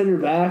right center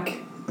back.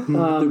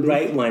 The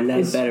right one,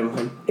 not the better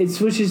one. It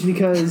switches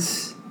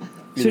because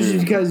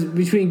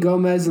between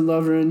Gomez and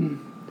Lovren.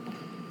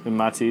 And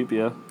Matip,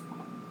 yeah.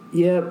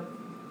 Yep.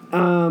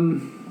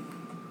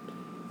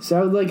 So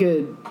I would like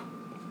I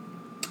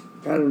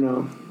don't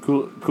know.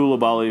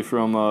 Koulibaly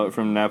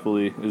from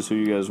Napoli is who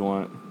you guys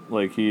want.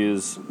 He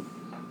is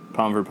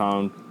pound for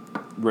pound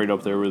right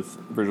up there with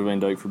Virgil van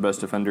Dijk for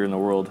best defender in the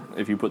world.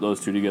 If you put those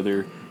two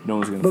together, no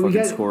one's going to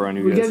fucking score on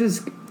you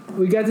guys.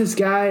 We got this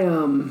guy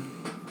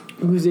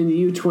who's in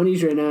the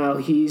U20s right now.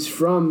 He's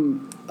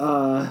from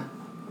the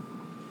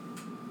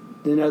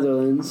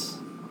Netherlands.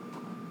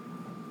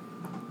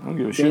 I don't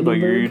give a shit about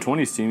your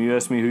U20s team. You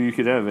asked me who you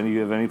could have, and you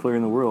have any player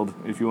in the world.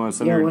 If you want to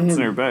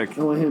center back,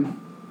 I want him.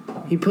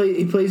 He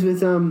plays with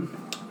Van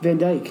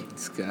Dijk.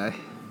 This guy.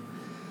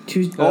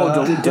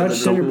 The Dutch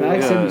center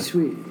backs. That'd be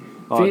sweet.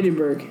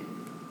 Vandenberg.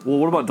 Well,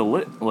 what about De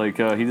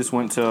Ligt? He just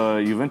went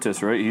to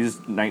Juventus, right? He's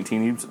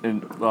 19. He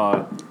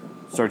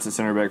starts at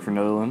center back for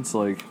Netherlands.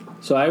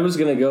 So I was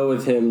going to go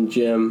with him,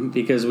 Jim,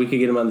 because we could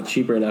get him on the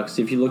cheap right now. Because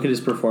if you look at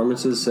his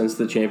performances since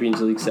the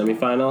Champions League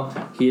semifinal,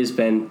 he has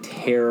been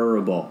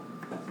terrible.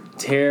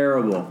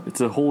 Terrible.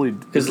 It's a holy...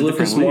 Because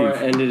Lucas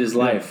Moura ended his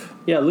life.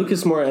 Yeah,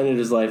 Lucas Moura ended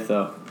his life,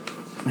 though.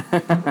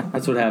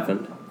 That's what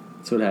happened.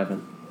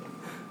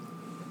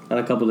 On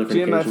a couple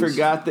different occasions. Jim, I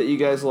forgot that you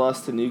guys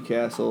lost to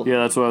Newcastle. Yeah,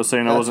 that's what I was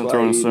saying. I wasn't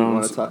throwing stones. You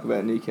want to talk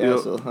about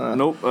Newcastle, huh?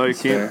 Nope, I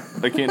can't.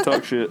 I can't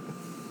talk shit.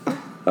 All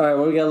right,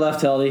 what we got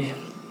left, Heldy?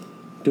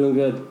 Doing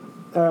good.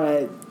 All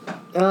right.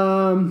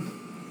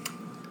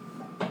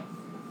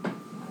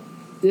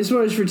 This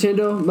one is for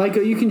Tyndall.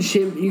 Michael, you can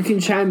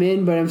chime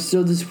in, but I'm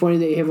still disappointed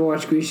that you haven't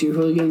watched Greasy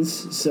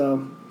Hooligans.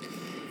 So,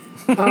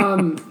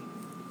 and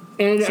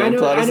I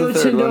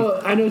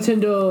know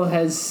Tyndall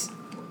has.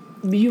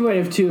 You might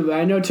have too, but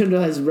I know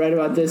Tyndall has read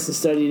about this and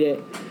studied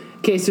it.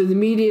 Okay, so the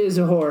media is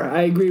a whore.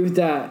 I agree with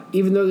that.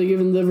 Even though they're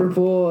giving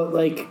Liverpool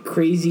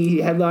crazy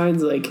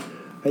headlines, are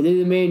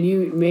they the Man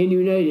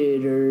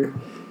United, or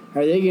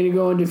are they going to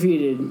go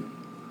undefeated?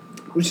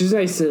 Which is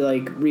nice to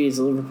read as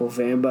a Liverpool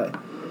fan, but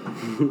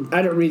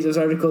I don't read those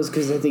articles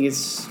because I think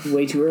it's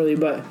way too early.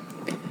 But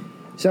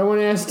so I want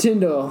to ask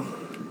Tyndall: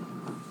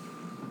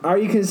 are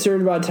you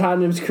concerned about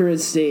Tottenham's current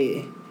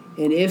state?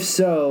 And if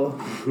so,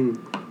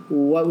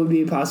 what would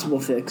be a possible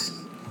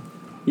fix?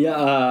 Yeah,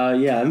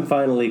 I'm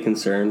finally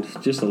concerned,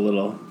 just a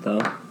little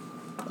though.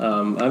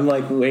 I'm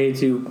way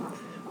too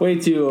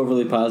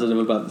overly positive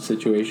about the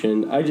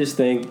situation. I just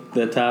think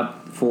the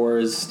top four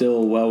is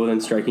still well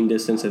within striking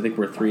distance. I think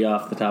we're 3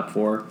 off the top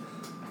 4.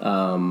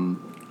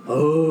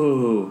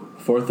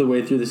 Fourth of the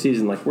way through the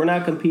season, we're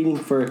not competing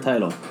for a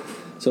title,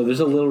 so there's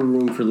a little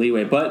room for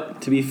leeway.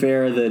 But to be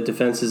fair, the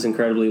defense is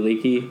incredibly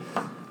leaky.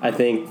 I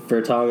think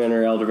Vertonghen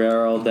or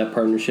Alderweireld, that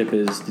partnership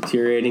is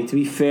deteriorating. To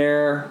be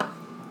fair,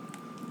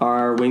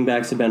 our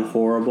wingbacks have been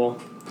horrible.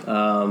 We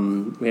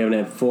haven't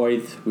had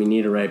Foyth. We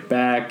need a right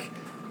back.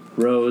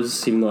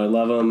 Rose, even though I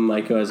love him,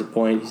 Maiko has a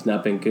point. He's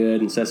not been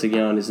good. And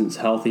Sessegnon isn't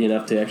healthy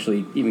enough to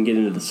actually even get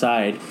into the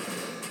side.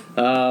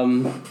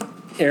 And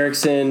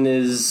Erickson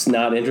is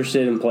not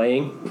interested in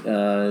playing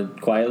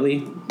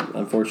quietly.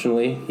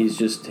 Unfortunately,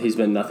 he's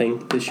been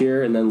nothing this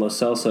year. And then Lo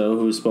Celso,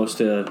 who's supposed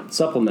to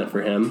supplement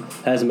for him,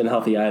 hasn't been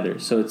healthy either.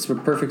 So it's a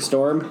perfect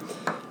storm.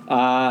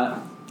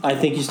 I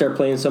think you start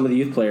playing some of the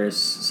youth players.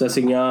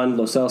 Sessegnon,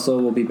 Lo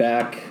Celso will be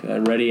back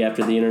and ready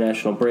after the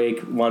international break.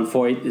 Juan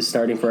Foyt is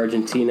starting for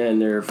Argentina,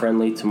 and they're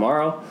friendly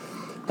tomorrow.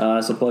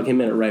 So plug him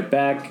in at right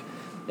back.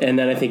 And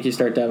then I think you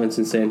start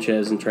Davinson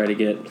Sanchez and try to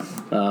get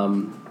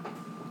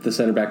the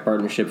center back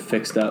partnership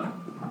fixed up.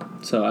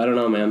 So I don't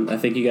know, man. I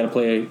think you got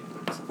to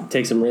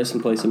take some risks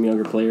and play some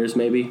younger players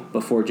maybe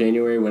before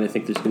January when I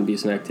think there's going to be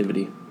some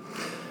activity.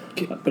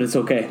 But it's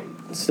okay.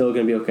 It's still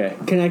going to be okay.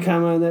 Can I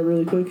comment on that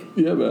really quick?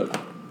 Yeah, man.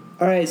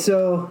 All right,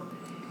 so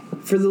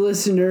for the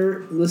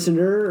listener, For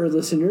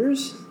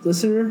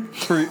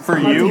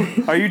you,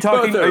 are you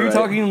talking? Are you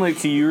talking like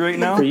to you right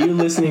now? For you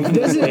listening to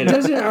this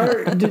later.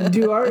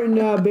 do Art and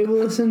Babel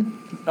listen?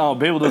 Oh,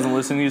 Babel doesn't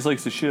listen. He just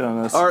likes to shit on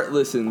us. Art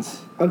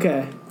listens.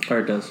 Okay.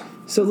 Art does.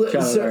 So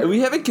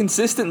We have a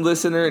consistent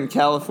listener in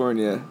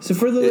California. So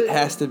for It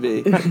has to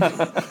be.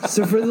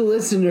 So for the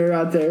listener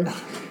out there,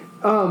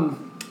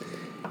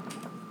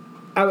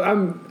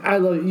 I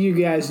love you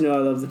guys know I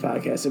love the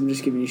podcast. I'm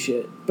just giving you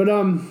shit. But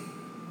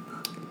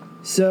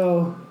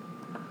so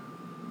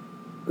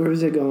where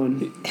was it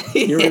going?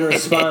 You're going to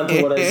respond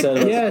to what I said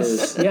about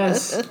Yes.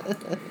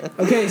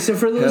 Okay, so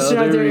for the listener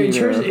out there, in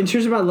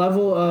terms of my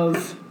level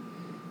of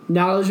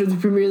knowledge of the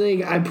Premier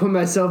League, I put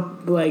myself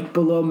like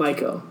below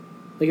Michael.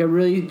 Like I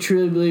really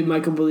truly believe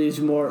Michael believes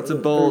more. It's a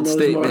bold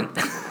statement.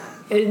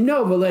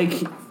 No, but like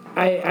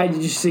I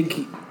just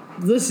think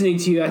listening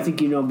to you, I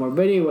think you know more.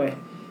 But anyway,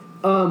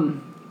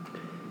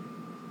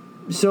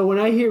 so when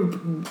I hear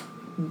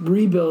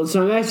rebuild,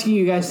 so I'm asking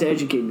you guys to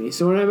educate me.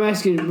 So when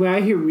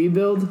I hear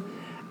rebuild,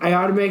 I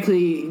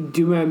automatically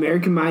do my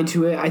American mind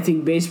to it. I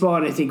think baseball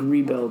and I think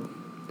rebuild.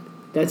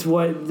 That's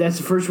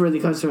the first word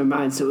that comes to my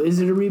mind. So is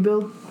it a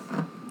rebuild?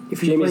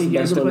 If you're Jamie's playing the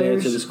best younger one to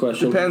players, answer this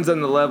question. Depends on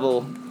the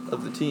level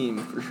of the team,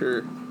 for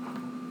sure.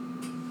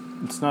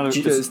 It's not a.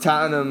 Because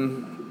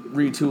Tottenham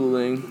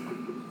retooling.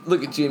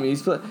 Look at Jimmy.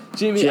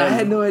 Jimmy, Jim. I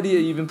had no idea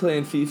you've been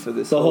playing FIFA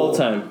this The whole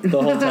time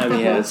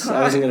he has.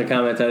 I wasn't going to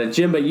comment on it.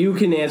 Jim, but you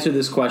can answer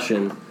this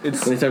question when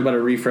they talk about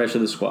a refresh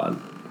of the squad.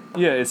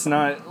 Yeah, it's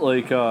not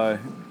like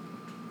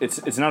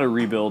it's not a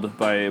rebuild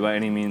by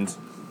any means.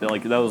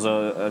 Like that was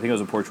I think it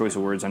was a poor choice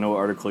of words. I know what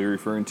article you're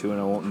referring to, and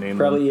I won't name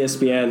Probably them.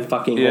 ESPN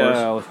fucking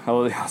Yeah, horse.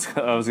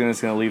 I was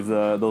just gonna leave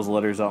those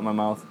letters out my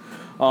mouth.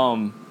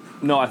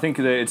 No, I think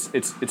that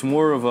it's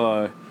more of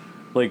a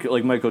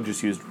like Michael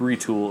just used,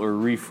 retool or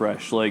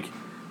refresh. Like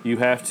you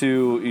have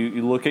to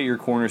you look at your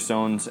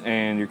cornerstones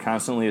and you're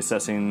constantly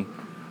assessing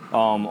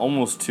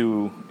almost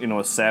to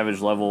a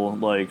savage level.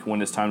 Like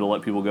when it's time to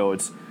let people go,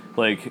 it's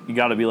like you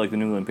got to be like the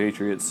New England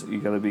Patriots. You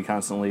got to be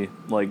constantly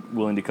like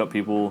willing to cut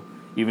people,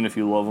 even if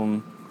you love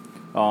them.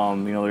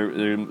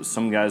 There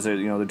some guys that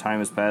their time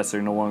has passed.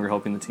 They're no longer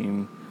helping the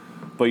team,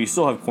 but you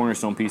still have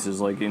cornerstone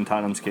pieces. Like in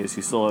Tottenham's case,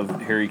 you still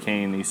have Harry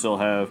Kane. You still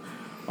have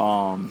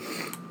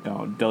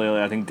Dele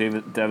Alli. I think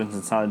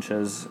Davinson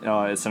Sanchez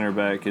at center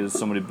back is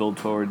somebody to build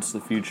towards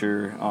the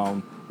future.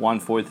 Juan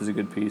Foyt is a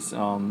good piece.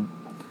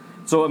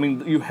 So I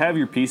mean, you have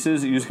your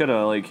pieces. You just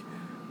gotta like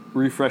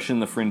refresh in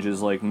the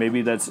fringes. Like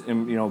maybe that's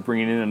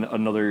bringing in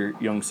another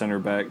young center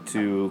back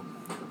to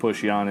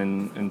push Jan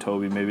and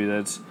Toby. Maybe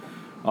that's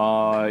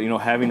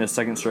having a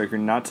second striker,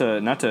 not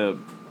to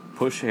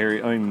push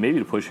Harry. I mean, maybe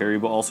to push Harry,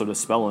 but also to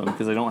spell him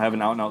because they don't have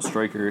an out and out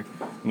striker.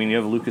 I mean, you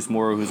have Lucas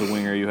Moura who's a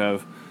winger. You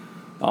have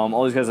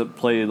all these guys that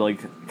play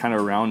like kind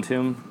of around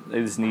him.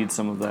 They just need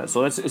some of that.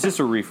 So it's just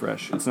a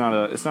refresh. It's not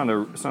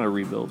a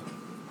rebuild.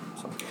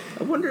 So.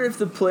 I wonder if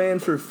the plan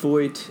for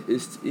Foyt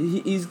is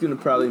he's going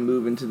to probably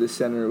move into the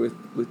center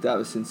with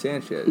Davinson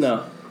Sanchez.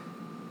 No,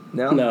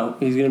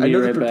 he's going to be I know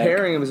right they're back.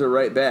 preparing him as a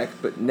right back,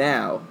 but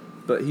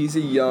he's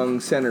a young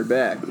center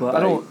back.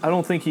 Well, I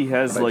don't think he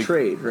has by like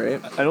trade,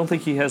 right? I don't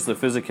think he has the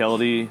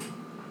physicality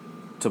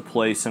to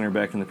play center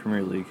back in the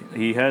Premier League.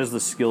 He has the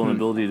skill and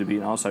ability to be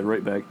an outside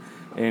right back.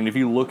 And if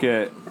you look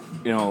at,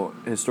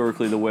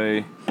 historically the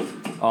way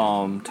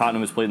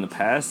Tottenham has played in the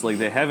past, like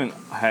they haven't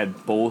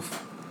had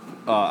both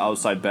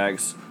outside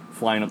backs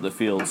flying up the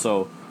field.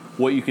 So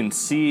what you can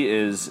see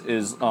is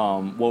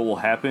what will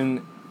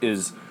happen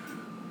is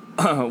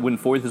when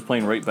Foyt is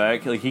playing right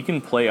back, like he can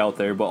play out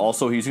there, but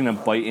also he's going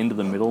to bite into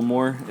the middle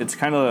more. It's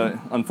kind of,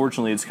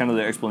 unfortunately, it's kind of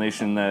the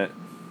explanation that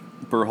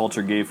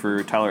Berhalter gave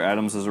for Tyler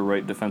Adams as a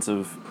right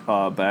defensive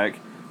back,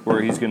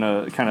 where he's going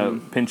to kind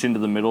of pinch into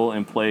the middle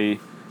and play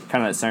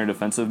kind of that center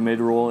defensive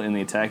mid role in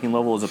the attacking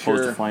level as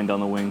opposed to flying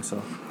down the wing.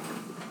 So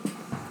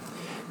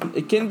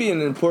it can be an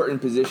important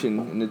position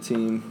in the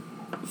team.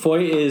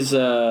 Foyt is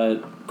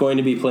going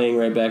to be playing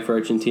right back for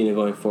Argentina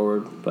going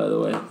forward, by the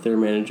way. Their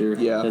manager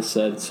has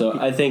said. So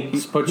I think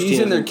he's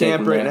in their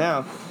camp right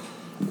now.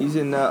 He's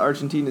in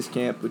Argentina's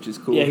camp, which is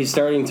cool. Yeah, he's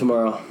starting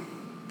tomorrow.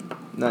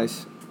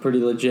 Nice. pretty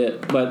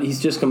legit. But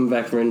he's just coming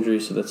back from injury,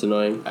 so that's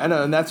annoying. I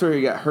know, and that's where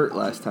he got hurt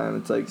last time.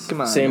 It's like,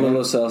 come on, Samuel man.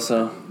 Lo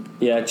Celso.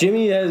 Yeah,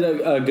 Jimmy has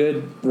a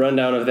good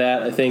rundown of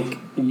that. I think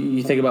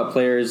you think about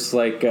players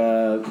like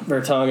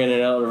Vertonghen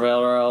and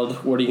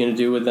Alderweireld. What are you going to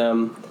do with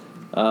them?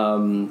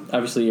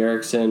 Obviously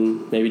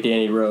Eriksson, maybe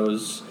Danny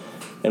Rose,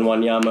 and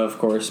Wanyama, of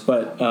course.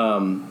 But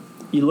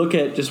you look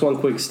at just one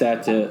quick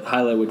stat to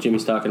highlight what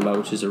Jimmy's talking about,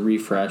 which is a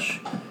refresh,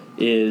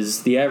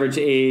 is the average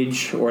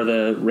age or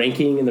the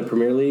ranking in the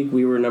Premier League.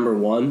 We were number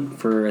 1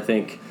 for, I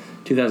think,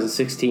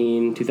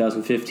 2016,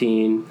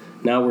 2015.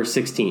 Now we're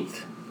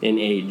 16th in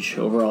age,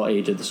 overall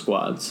age of the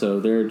squad. So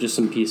there are just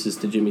some pieces,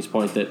 to Jimmy's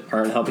point, that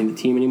aren't helping the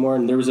team anymore.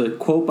 And there was a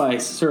quote by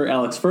Sir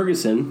Alex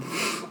Ferguson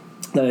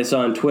that I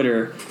saw on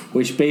Twitter,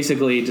 which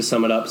basically, to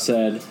sum it up,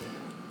 said,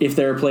 if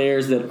there are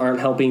players that aren't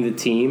helping the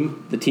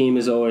team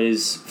is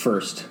always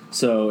first.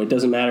 So it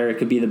doesn't matter. It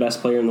could be the best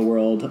player in the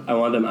world. I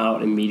want them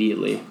out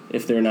immediately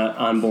if they're not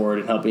on board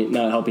and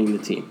not helping the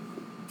team.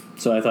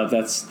 So I thought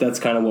that's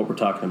kind of what we're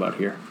talking about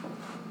here.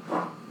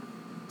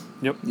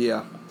 Yep.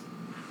 Yeah.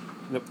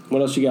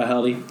 What else you got,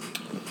 Haldy?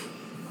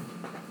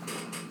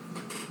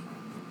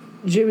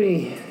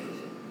 Jimmy,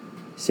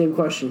 same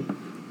question.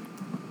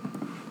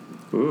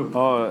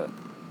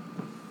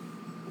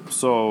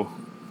 So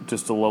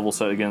just to level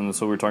set again,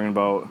 so we're talking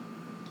about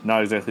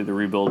not exactly the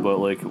rebuild, but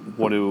like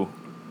what do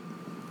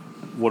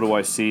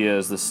I see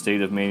as the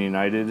state of Man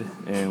United,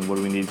 and what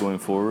do we need going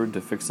forward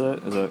to fix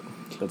that?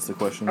 That's the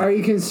question? Are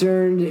you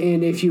concerned,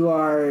 and if you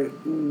are,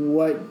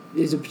 what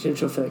is a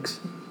potential fix?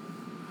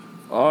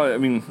 I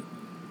mean,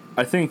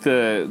 I think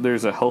that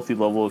there's a healthy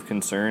level of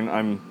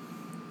concern.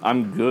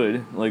 I'm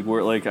good.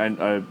 Like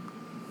I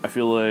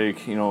feel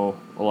like, you know,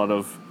 a lot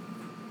of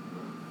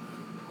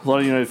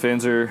United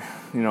fans are,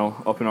 you know,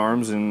 up in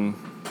arms, and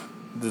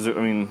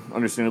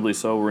understandably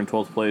so. We're in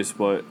 12th place,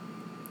 but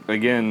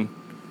again,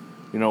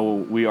 you know,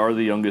 we are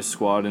the youngest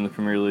squad in the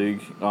Premier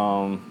League.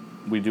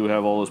 We do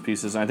have all those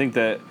pieces, and I think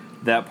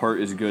that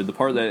part is good. The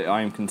part that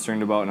I am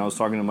concerned about, and I was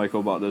talking to Michael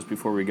about this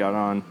before we got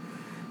on,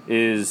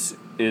 is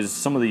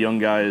some of the young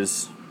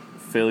guys'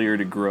 failure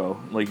to grow.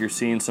 Like, you're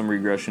seeing some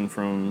regression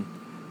from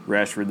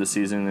Rashford this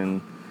season,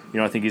 and you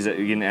know, I think he's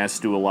getting asked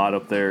to do a lot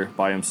up there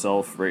by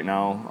himself right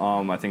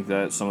now. I think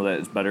that some of that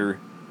is better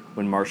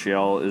when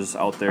Martial is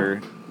out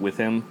there with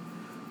him.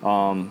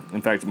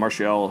 In fact,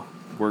 Martial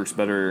works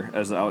better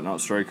as the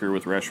out-and-out striker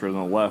with Rashford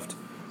on the left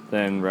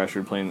than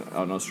Rashford playing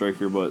out-and-out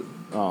striker, but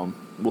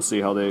we'll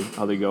see how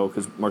they go,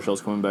 because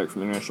Martial's coming back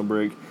from the international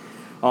break.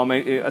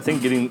 I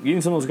think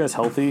getting some of those guys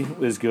healthy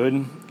is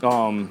good.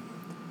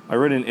 I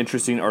read an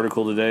interesting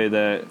article today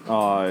that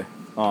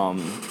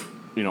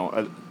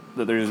that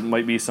there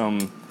might be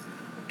some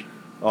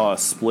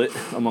split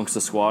amongst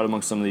the squad,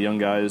 amongst some of the young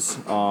guys.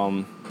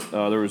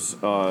 There was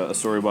a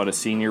story about a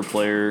senior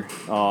player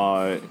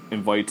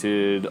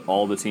invited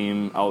all the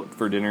team out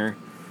for dinner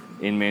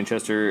in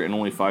Manchester, and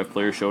only 5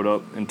 players showed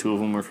up, and 2 of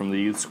them were from the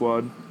youth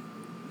squad.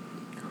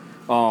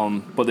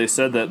 But they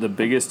said that the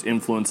biggest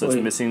influence that's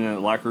missing in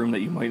the locker room that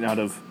you might not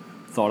have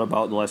thought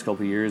about the last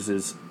couple of years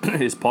is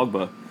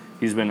Pogba.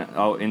 He's been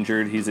out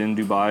injured. He's in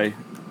Dubai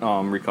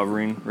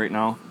recovering right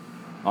now.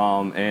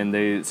 And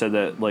they said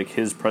that like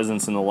his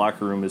presence in the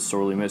locker room is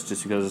sorely missed,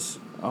 just because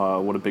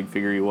what a big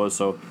figure he was.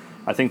 So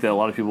I think that a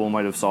lot of people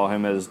might have saw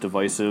him as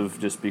divisive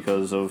just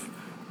because of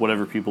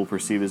whatever people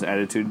perceive his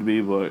attitude to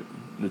be. But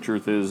the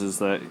truth is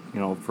that, you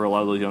know, for a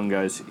lot of those young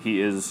guys,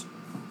 he is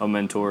a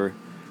mentor,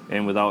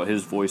 and without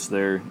his voice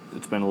there,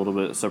 it's been a little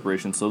bit of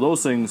separation. So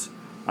those things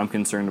I'm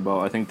concerned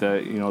about. I think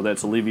that, you know,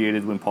 that's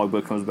alleviated when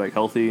Pogba comes back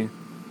healthy.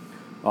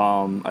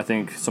 I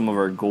think some of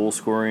our goal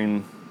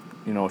scoring,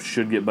 you know,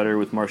 should get better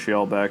with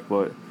Martial back,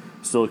 but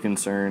still a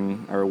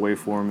concern. Our away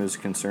form is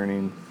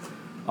concerning.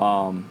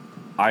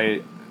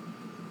 I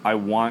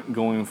want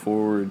going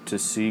forward to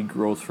see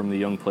growth from the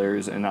young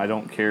players, and I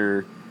don't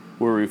care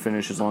where we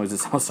finish as long as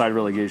it's outside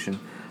relegation.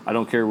 I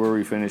don't care where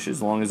we finish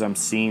as long as I'm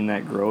seeing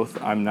that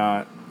growth. I'm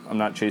not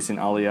chasing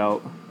Ali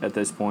out at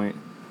this point.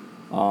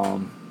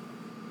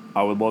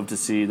 I would love to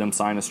see them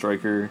sign a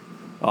striker.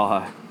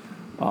 I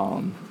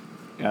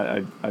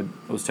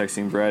was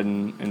texting Brad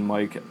and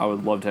Mike. I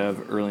would love to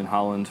have Erling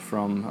Haaland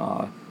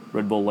from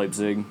Red Bull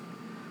Leipzig.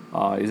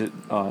 He's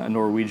a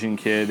Norwegian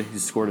kid.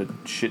 He's scored a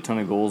shit ton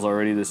of goals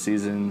already this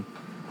season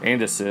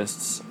and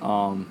assists.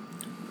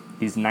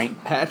 He's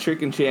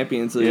Patrick in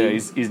Champions League. Yeah,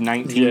 he's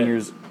 19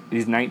 years.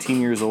 He's 19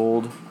 years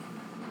old.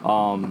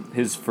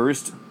 His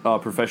first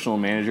professional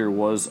manager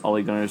was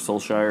Ole Gunnar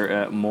Solskjaer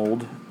at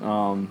Molde.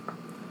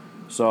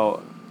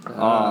 So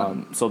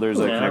there's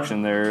a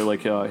connection there.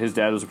 Like his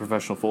dad was a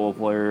professional football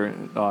player,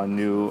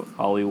 knew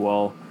Ollie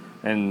well,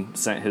 and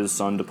sent his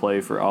son to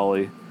play for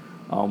Ollie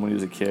when he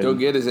was a kid. Go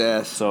get his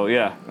ass. So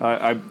yeah,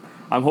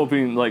 I'm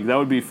hoping like that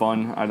would be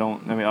fun. I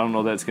don't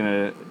know that's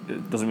gonna.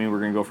 It doesn't mean we're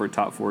gonna go for a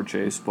top 4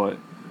 chase, but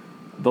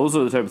those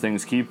are the type of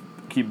things. Keep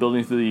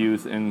building through the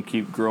youth and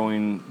keep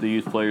growing the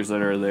youth players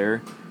that are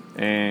there,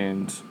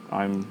 and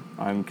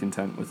I'm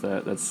content with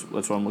that. That's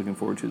what I'm looking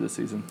forward to this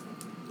season.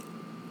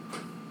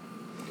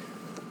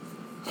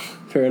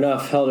 Fair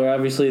enough. Helder,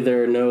 obviously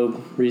there are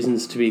no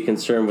reasons to be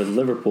concerned with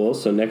Liverpool,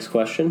 so next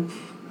question.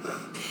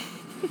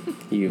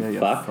 You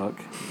fuck.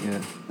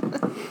 Yeah.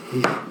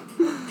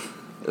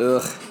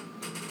 Ugh.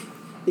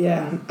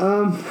 Yeah.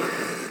 All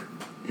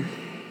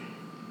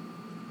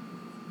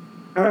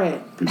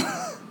right.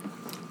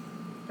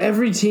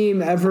 Every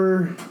team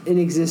ever in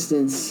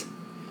existence,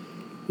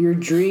 your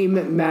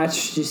dream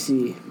match to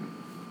see.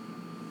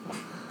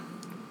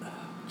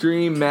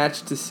 Dream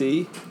match to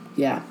see.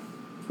 Yeah.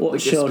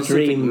 What's Like a your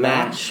specific dream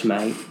match?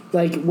 match, mate?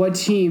 Like what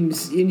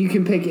teams, and you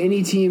can pick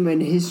any team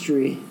in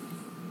history.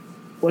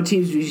 What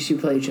teams would you see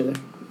play each other?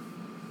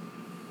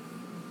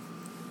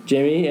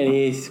 Jamie,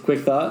 any quick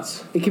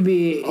thoughts? It could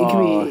be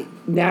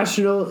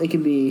national. It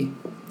could be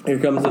Here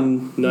comes the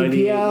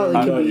 98. EPL.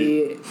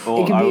 It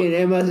could be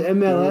an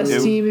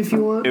MLS team if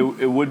you want.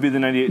 It would be the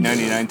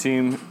 98-99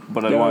 team,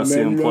 but I'd want to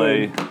see them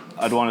play.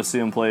 I'd want to see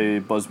them play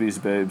Busby's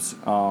Babes,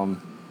 the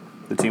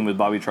team with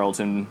Bobby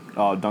Charlton,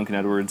 Duncan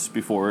Edwards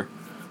before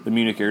the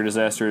Munich air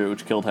disaster,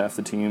 which killed half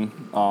the team.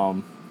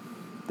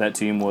 That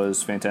team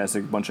was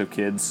fantastic. Bunch of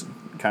kids,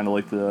 kind of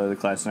like the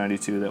class of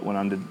 '92 that went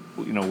on to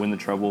win the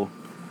treble.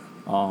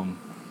 I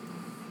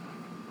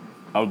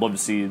would love to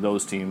see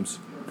those teams,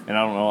 and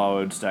I don't know how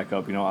it would stack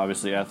up.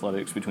 Obviously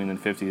athletics between the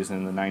 50s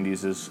and the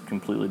 90s is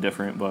completely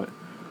different, but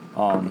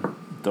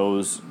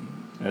those,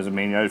 as a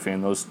Man United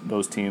fan,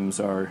 those teams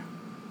are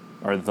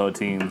the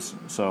teams.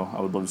 So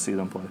I would love to see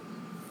them play.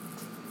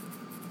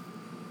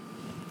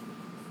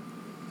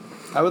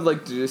 I would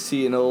like to just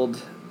see an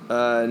old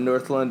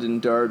North London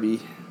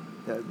derby.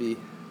 That'd be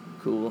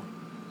cool.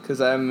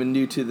 Because I'm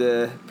new to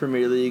the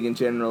Premier League in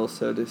general,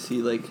 so to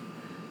see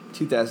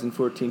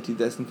 2014,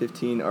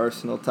 2015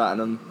 Arsenal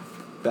Tottenham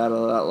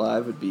battle it out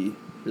live would be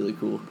really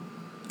cool.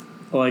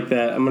 I like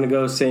that. I'm going to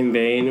go same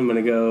vein. I'm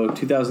going to go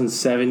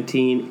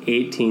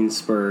 2017-18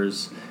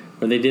 Spurs,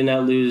 where they did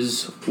not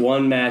lose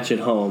one match at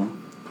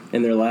home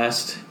in their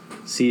last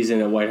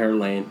season at White Hart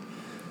Lane.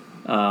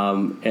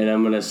 And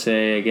I'm going to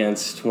say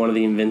against one of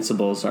the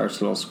Invincibles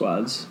Arsenal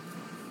squads.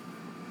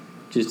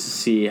 Just to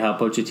see how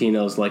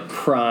Pochettino's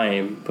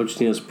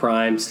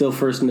prime, still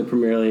first in the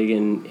Premier League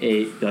in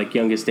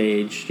youngest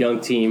age, young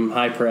team,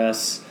 high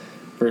press,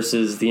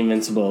 versus the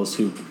Invincibles,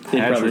 who they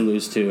probably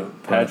lose to.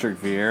 Patrick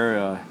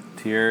Vieira,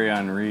 Thierry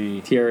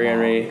Henry.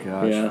 Oh,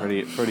 gosh, yeah.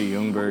 Freddie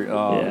Ljungberg.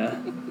 Oh, Yeah.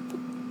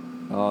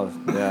 Oh,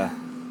 yeah.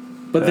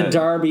 But the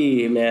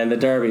derby, man,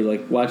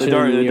 watching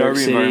The New York derby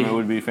City, environment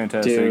would be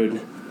fantastic.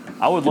 dude.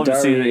 I would love to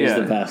see that. Is Yeah,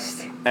 the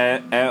best.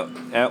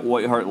 at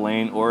White Hart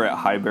Lane or at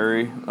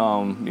Highbury.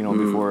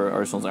 Before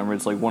Arsenal's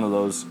Emirates, one of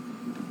those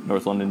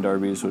North London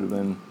derbies would have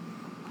been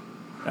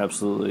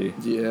absolutely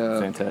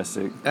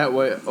fantastic. At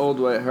Old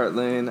White Hart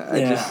Lane,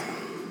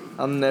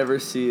 I'll never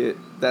see it.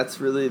 That's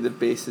really the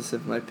basis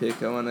of my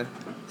pick. I want to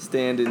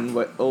stand in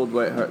Old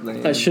White Hart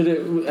Lane. I should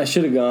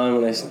have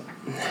gone when I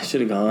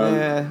should have gone.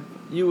 Yeah,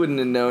 you wouldn't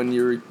have known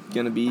you were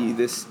gonna be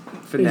this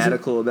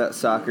fanatical about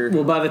soccer.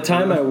 Well, by the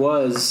time it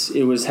was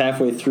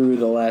halfway through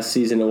the last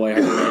season of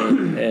White Hart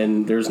Lane,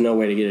 and there's no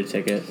way to get a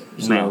ticket.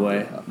 There's no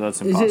way.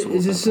 That's impossible.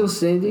 Is it still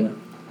standing? Yeah.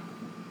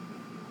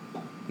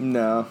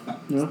 No,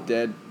 No? it's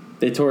dead.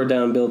 They tore it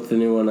down and built the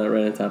new one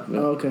right on top of it.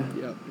 Oh, okay.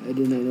 Yep. I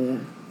did not know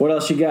that. What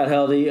else you got,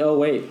 Heldy? Oh,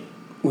 wait.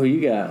 Who you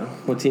got?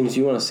 What teams do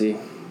you want to see?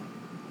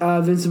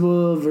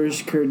 Invincible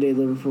versus current day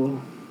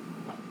Liverpool.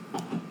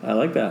 I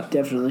like that.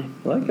 Definitely.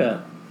 I like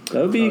that.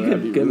 That would be a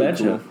that'd be good really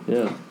matchup.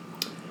 Yeah.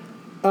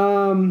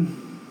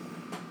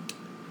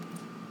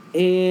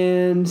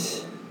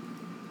 And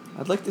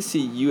I'd like to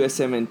see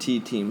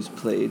USMNT teams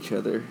play each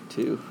other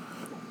too.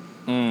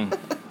 You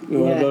want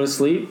Yeah. to go to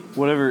sleep?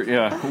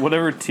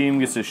 Whatever team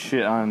gets a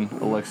shit on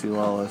Alexi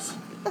Lawless.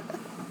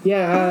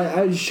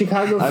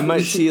 Chicago. I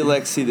might see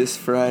Alexi this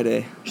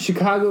Friday.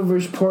 Chicago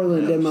versus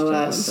Portland There's a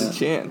MLS.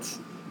 chance.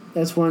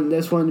 That's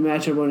one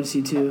match I want to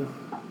see too.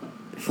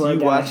 Before Do I you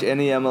die. watch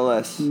any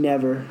MLS?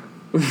 Never.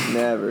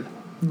 Never.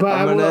 But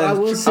I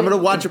will say, I'm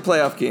gonna watch a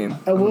playoff game.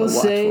 I will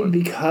say one.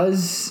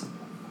 because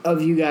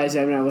of you guys,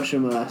 I'm not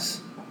watching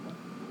MLS.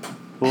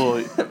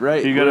 Well,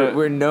 Right,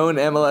 we're known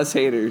MLS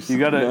haters. You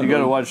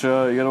gotta watch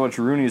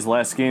Rooney's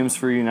last games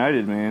for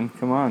United, man.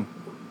 Come on,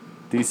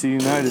 DC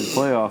United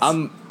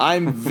playoffs.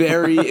 I'm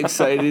very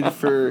excited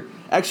for.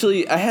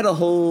 Actually, I had a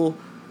whole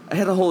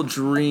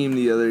dream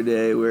the other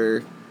day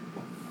where.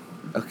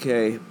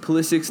 Okay,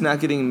 Pulisic's not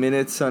getting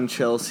minutes on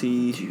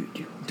Chelsea.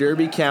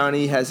 Derby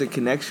County has a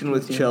connection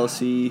with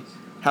Chelsea.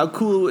 How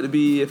cool would it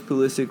be if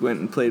Pulisic went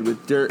and played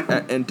with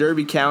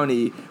Derby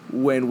County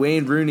when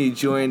Wayne Rooney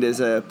joined as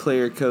a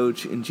player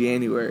coach in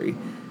January?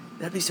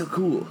 That'd be so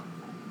cool.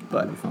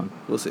 But That'd be fun.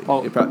 we'll see.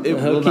 Oh, It will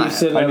He'll not. keep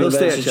sitting on He'll the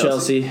stay bench at at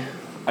Chelsea. Chelsea.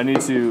 I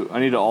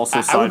need to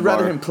also sidebar. I would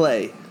rather him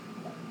play.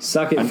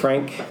 Suck it,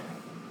 Frank.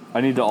 I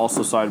need to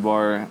also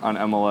sidebar on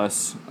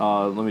MLS.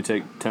 Let me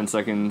take 10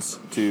 seconds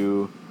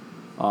to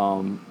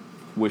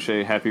wish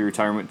a happy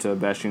retirement to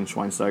Bastian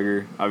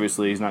Schweinsteiger.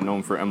 Obviously, he's not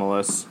known for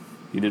MLS.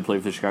 He did play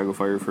for the Chicago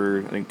Fire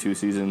for, I think, 2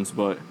 seasons,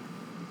 but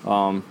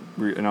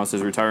announced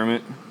his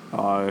retirement.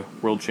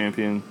 World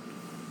champion.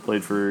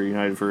 Played for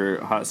United for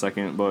a hot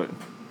second, but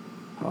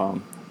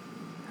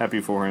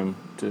happy for him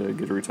to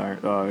get to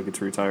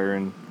retire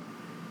and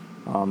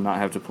not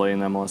have to play in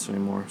MLS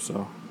anymore.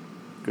 So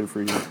good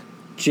for you.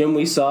 Jim,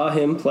 we saw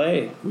him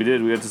play. We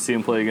did. We got to see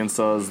him play against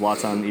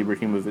Zlatan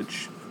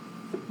Ibrahimovic.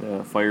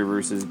 Fire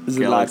versus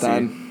Galaxy.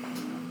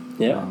 Zlatan.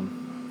 Yeah.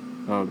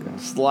 Oh gosh.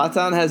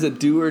 Zlatan has a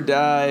do or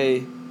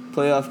die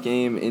playoff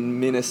game in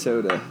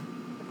Minnesota,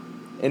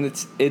 and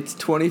it's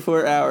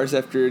 24 hours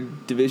after a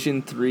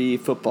Division III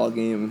football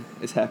game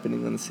is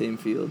happening on the same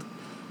field.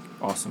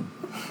 Awesome.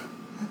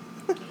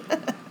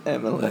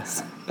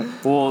 MLS.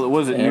 Well,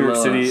 was it New York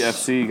MLS. City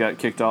FC got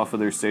kicked off of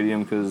their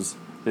stadium because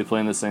they play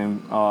in the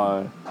same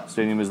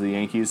stadium as the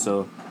Yankees,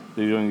 so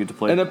they don't get to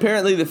play. And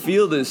apparently the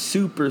field is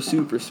super,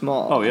 super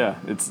small. Oh yeah,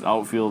 it's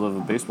outfield of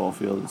a baseball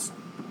field.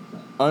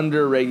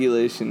 Under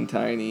regulation,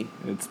 tiny.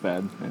 It's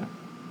bad. Yeah.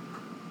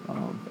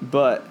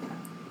 But,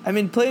 I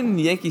mean, playing in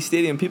Yankee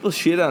Stadium, people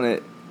shit on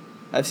it.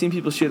 I've seen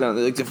people shit on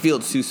it. Like, the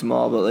field's too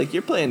small, but, like,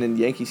 you're playing in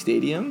Yankee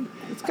Stadium.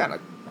 It's kind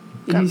of...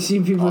 You see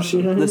people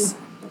shit on it?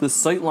 The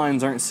sight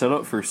lines aren't set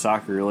up for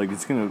soccer. Like,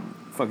 it's gonna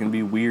fucking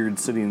be weird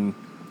sitting.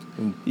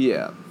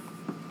 Yeah.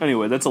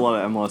 Anyway, that's a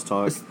lot of MLS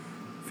talk.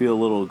 Feel a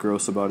little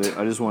gross about it.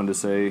 I just wanted to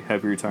say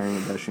happy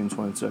retirement, Bastian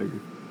Schweinsteiger.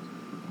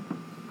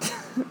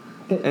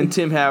 And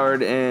Tim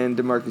Howard and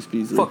DeMarcus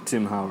Beasley. Fuck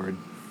Tim Howard.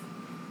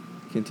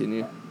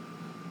 Continue.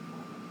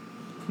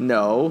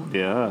 No.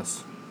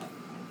 Yes.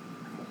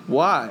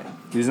 Why?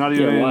 He's not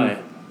even. Yeah,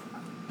 why?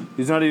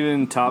 He's not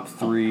even top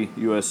 3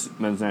 U.S.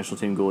 men's national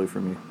team goalie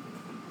for me.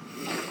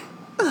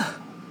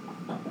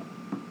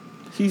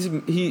 He's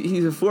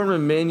a former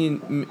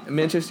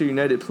Manchester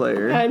United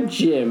player. I'm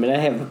Jim, and I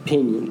have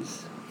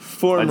opinions.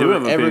 Former I do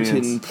have Everton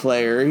opinions.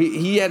 player.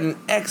 He had an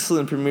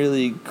excellent Premier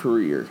League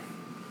career.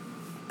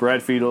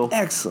 Brad Friedel,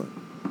 Excellent.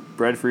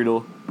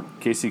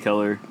 Casey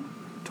Keller,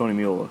 Tony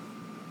Meola.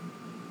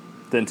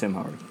 Then Tim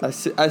Howard.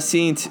 I've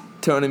seen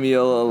Tony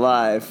Meola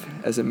live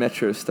as a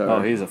Metro star.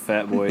 Oh, he's a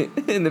fat boy.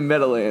 in the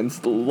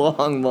Meadowlands,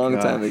 long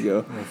time Gosh, ago.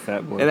 a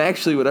fat boy. And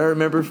actually, what I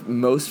remember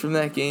most from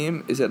that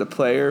game is that a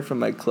player from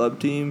my club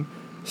team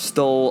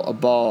stole a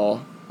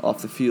ball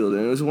off the field,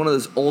 and it was one of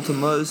those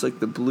Ultimas, like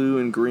the blue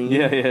and green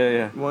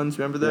yeah. ones.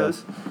 Remember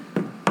those?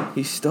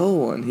 He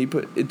stole one. He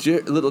put a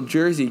little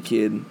Jersey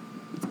kid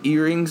with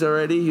earrings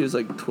already. He was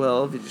like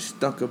 12. He just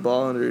stuck a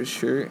ball under his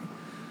shirt.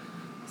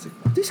 It's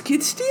like, this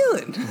kid's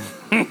stealing.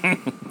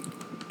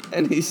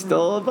 And he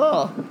stole a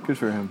ball. Good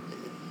for him.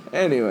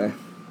 Anyway,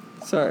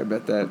 sorry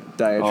about that Oh,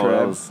 diatribe.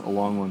 that was a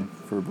long one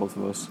for both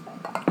of us.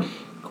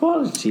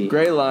 Quality.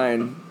 Gray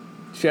Line.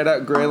 Shout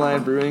out Gray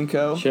Line Brewing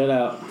Co. Shut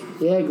out.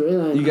 Yeah, great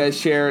line. You guys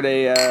shared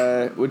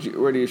a, what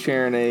are you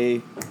sharing,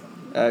 a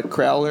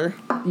crowler?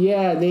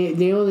 Yeah,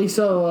 they only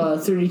sell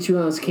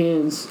 32-ounce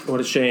cans. What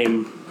a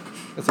shame.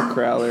 That's a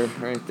crowler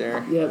right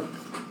there. Yep.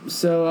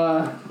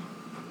 So,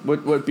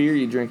 What beer are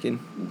you drinking?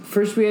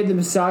 first we had the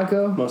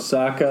Masako.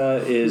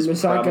 Mosaka is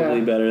Mosaka.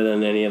 probably better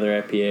than any other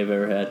IPA I've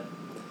ever had.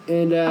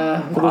 And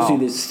For those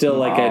of you that still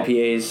like Wow.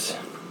 IPAs,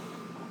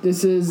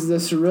 this is the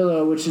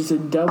Cirillo, which is a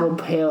double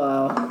pale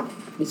ale.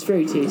 It's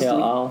very tasty.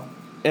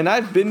 And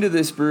I've been to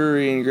this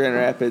brewery in Grand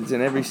Rapids,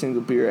 and every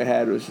single beer I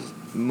had was just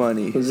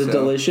money. Was it So,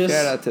 delicious?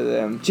 Shout out to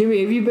them.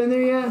 Jimmy, have you been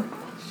there yet?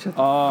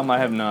 I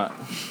have not.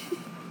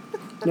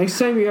 Next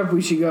time you're up,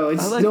 we should go.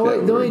 It's I like the only,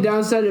 that the only word.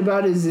 downside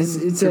about it is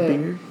it's For a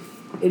beer?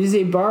 it is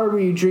a bar where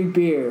you drink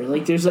beer.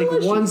 Like there's like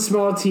Delicious. one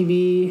small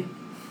TV,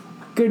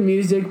 good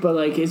music, but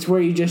like it's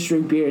where you just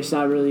drink beer. It's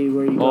not really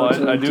where you go. Well, to,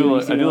 I like, do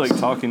anything else. like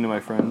talking to my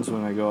friends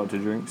when I go out to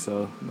drink,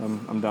 so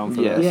I'm down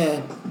for Yes. that.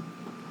 Yeah,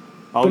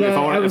 I'll, but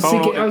if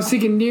I was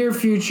thinking near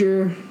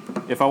future.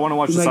 if I want to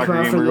watch You a might soccer come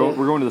out game, for we're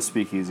the- going to the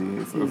Speakeasy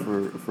if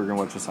we're gonna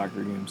watch a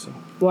soccer game. So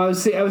Well, I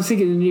was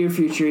thinking the near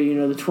future. You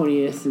know, the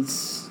 20th.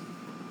 It's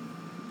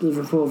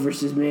Liverpool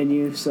versus Man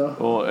U. So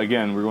well,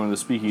 again, we're going to the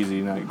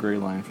Speakeasy, not Gray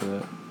Line for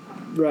that.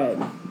 right.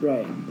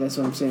 That's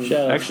what I'm saying.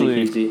 shout out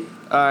Actually- Speakeasy.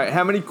 All right,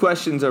 how many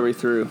questions are we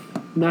through?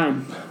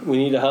 9. We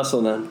need to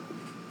hustle then.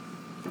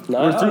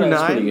 No, We're through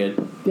that's 9? pretty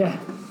good. Yeah.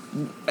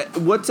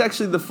 What's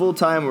actually the full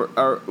time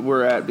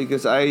we're at?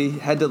 Because I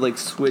had to like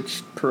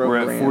switch We're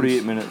programs. at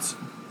 48 minutes.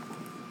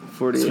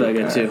 48. That's what I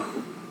got all too.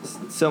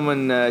 right.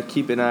 Someone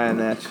keep an eye on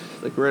that.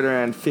 Like right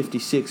around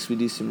 56, we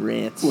do some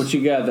rants. What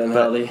you got then,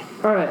 But- Haldy?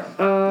 All right.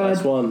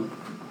 Last one.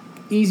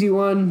 Easy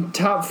one.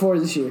 Top 4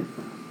 this year.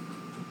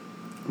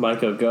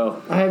 Michael,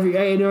 go. I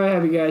know I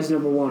have you guys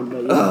number 1,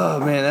 but yeah. Oh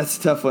man, that's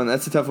a tough one.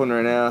 That's a tough one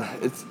right now.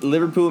 It's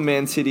Liverpool,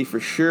 Man City for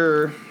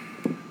sure.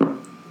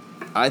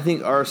 I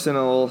think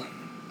Arsenal,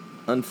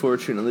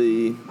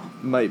 unfortunately,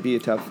 might be a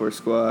top 4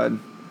 squad.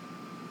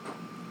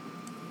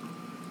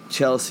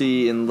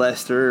 Chelsea and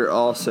Leicester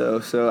also.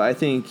 So I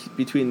think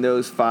between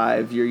those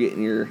 5, you're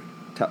getting your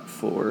top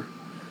 4.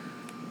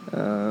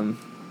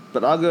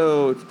 But I'm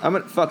gonna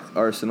fuck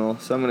Arsenal,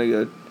 so I'm gonna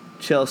go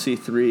Chelsea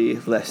 3,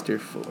 Leicester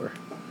 4.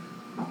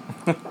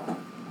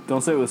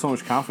 Don't say it with so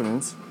much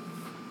confidence.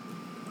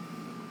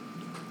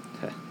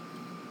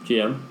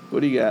 GM.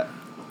 What do you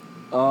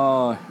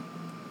got?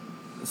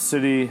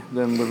 City,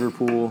 then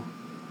Liverpool,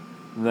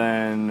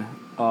 then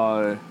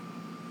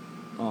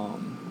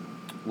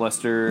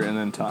Leicester, and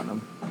then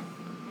Tottenham.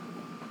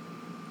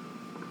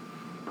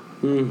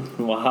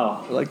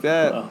 Wow. I like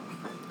that.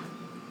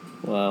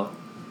 Wow.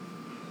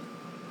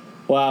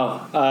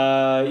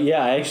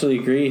 Yeah, I actually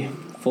agree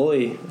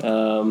fully.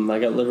 I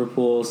got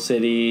Liverpool,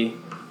 City,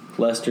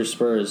 Leicester,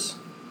 Spurs.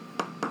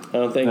 I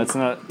don't think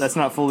That's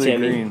not fully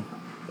Tammy. agreeing.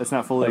 That's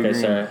not fully Okay,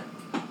 agreeing. sorry.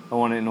 I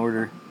want it in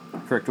order,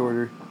 correct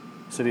order.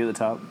 City at the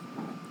top.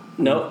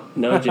 No,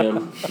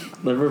 Jim.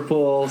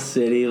 Liverpool,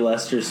 City,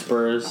 Leicester,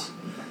 Spurs.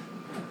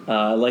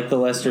 I like the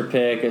Leicester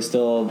pick. I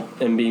still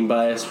am being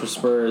biased for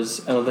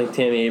Spurs. I don't think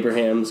Tammy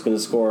Abraham's going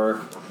to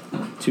score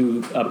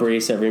 2 a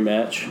brace every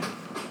match.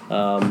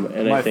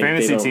 And My I think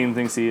fantasy team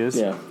thinks he is.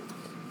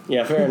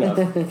 Yeah, fair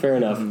enough. Fair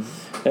enough.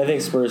 I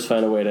think Spurs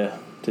find a way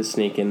to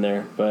sneak in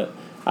there. But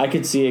I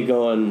could see it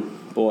going,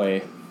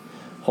 boy,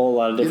 whole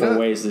lot of different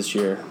ways this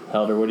year.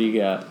 Helder, what do you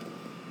got?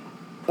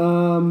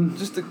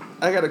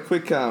 I got a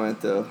quick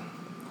comment though.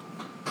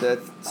 That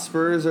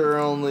Spurs are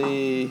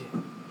only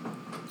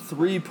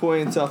 3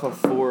 points off of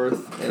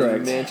 4th, Correct.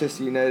 and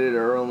Manchester United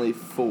are only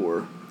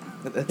 4.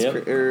 That's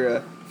Yep.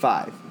 or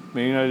 5.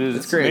 Man United,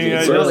 It's crazy. Man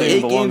United It's doesn't only even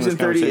 8 belong in games this in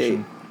 38.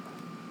 conversation.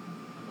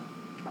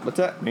 What's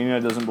that? Man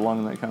United doesn't belong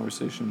in that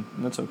conversation,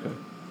 and that's okay.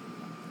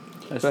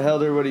 So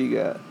Helder, what do you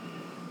got?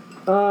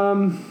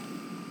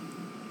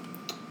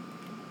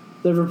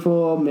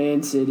 Liverpool,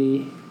 Man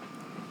City.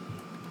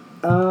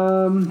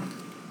 Homer.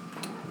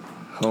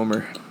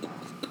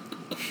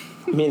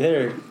 I mean,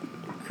 they're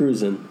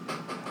cruising.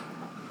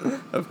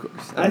 Of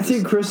course. I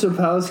think Crystal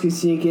Palace could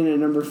sneak in at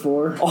number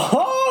 4.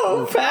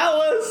 Oh,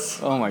 Palace!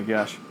 Oh my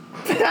gosh.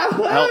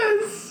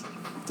 Palace!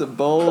 It's a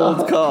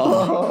bold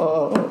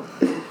call.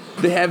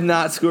 They have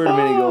not scored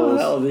many goals.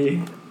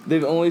 Healthy.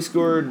 They've only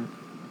scored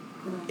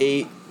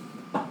 8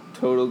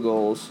 total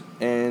goals.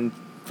 And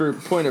for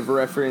point of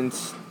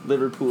reference,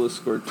 Liverpool has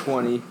scored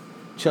 20,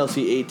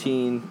 Chelsea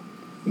 18,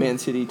 Man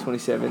City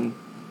 27.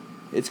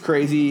 It's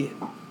crazy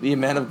the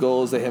amount of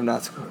goals they have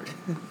not scored.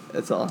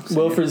 That's all I'm saying.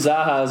 Wilfred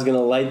Zaha is going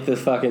to light the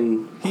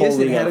fucking He whole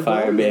hasn't league had on a goal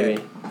fire, yet.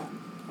 baby.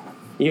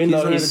 Even He though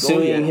hasn't he's had a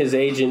goal suing yet. his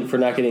agent for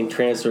not getting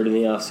transferred in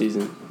the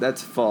offseason.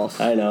 That's false.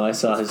 I know, I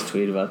saw his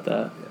tweet about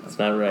that. It's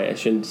not right. I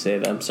shouldn't say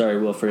that. I'm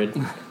sorry, Wilfred.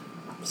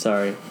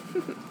 Sorry.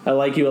 I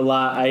like you a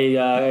lot.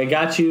 I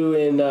got you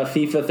in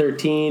FIFA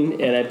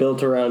 13, and I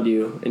built around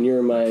you, and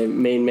you're my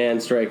main man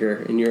striker,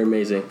 and you're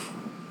amazing.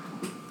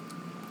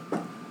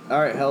 All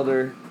right,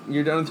 Helder,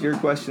 you're done with your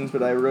questions,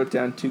 but I wrote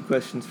down 2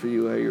 questions for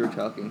you while you were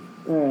talking.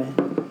 Alright.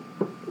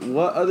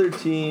 What other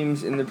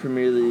teams in the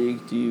Premier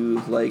League do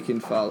you like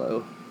and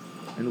follow?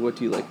 And what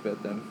do you like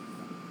about them?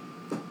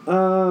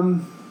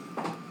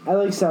 I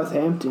like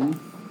Southampton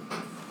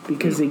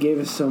because they gave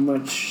us so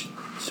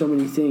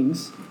many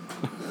things.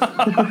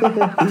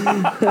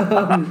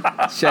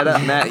 Shout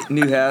out Matt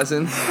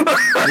Newhausen.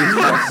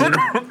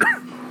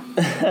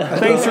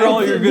 Thanks for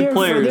all your good They're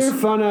players.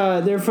 fun.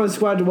 They're a fun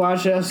squad to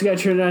watch. I also got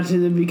turned on to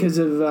them because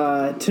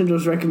of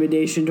Tyndall's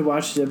recommendation to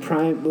watch the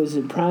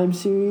Prime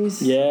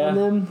series. Yeah. On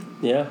them,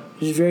 Yeah.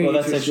 which is very Well,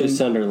 that's interesting. actually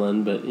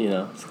Sunderland, but,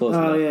 it's close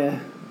Oh enough. yeah,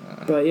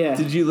 but yeah.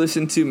 Did you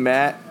listen to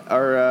Matt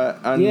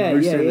on Yeah,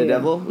 Rooster and the yeah.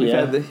 Devil? We've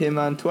Yeah. had him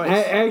on twice.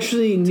 I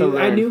actually knew.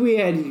 I learn. knew we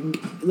had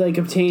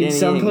obtained Danny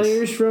some Ings.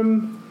 players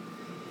from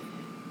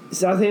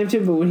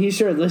Southampton, but when he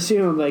started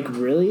listening, I'm like,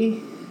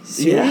 really?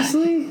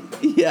 Seriously?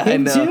 yeah, I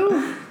Him know.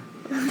 too?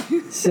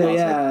 So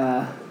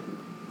yeah,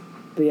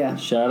 but yeah.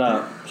 Shout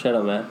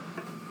out, Matt.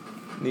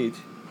 Neat.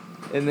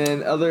 And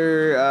then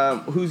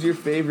who's your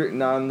favorite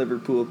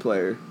non-Liverpool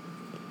player?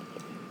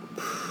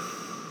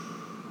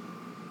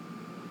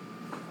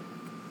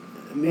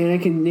 Man, I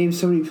can name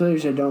so many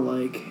players I don't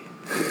like.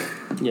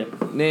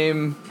 Yep.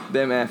 Name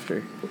them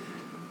after.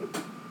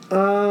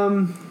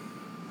 I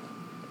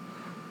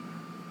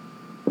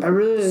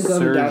really like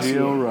Lewandowski.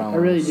 Sergio Ramos. I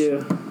really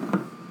do.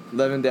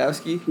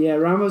 Lewandowski? Yeah,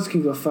 Ramos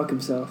can go fuck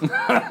himself.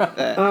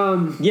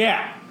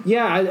 Yeah.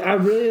 Yeah, I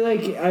really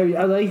like.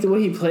 I like the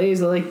way he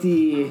plays. I like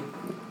the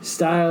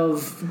style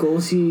of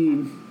goals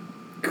he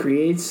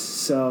creates.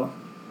 So,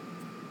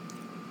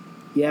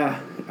 yeah,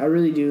 I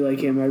really do like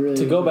him. I really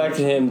To go back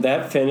to him,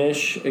 that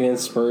finish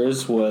against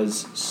Spurs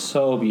was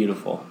so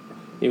beautiful.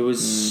 It was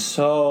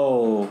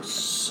so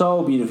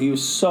beautiful. He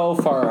was so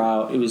far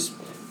out. It was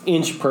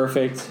inch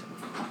perfect.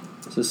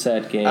 It's a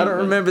sad game. I don't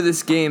but- remember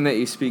this game that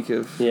you speak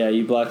of. Yeah,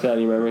 you blocked out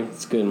your memory.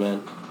 It's good,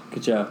 man.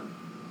 Good job.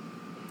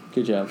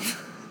 Good job.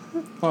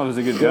 Oh, it was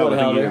a good Good job. one,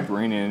 I think you Helder. had a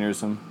brain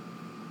aneurysm.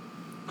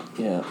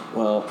 Yeah,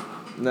 well,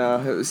 No,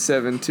 it was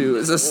 7-2. It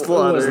was a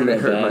slaughter, wasn't and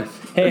it that hurt bad. my,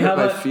 Hey, it hurt how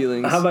my about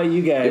feelings. How about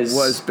you guys? It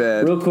was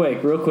bad. Real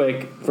quick,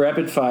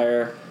 rapid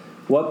fire.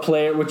 What's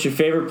your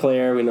favorite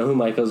player? We know who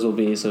Michael's will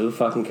be, so who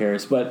fucking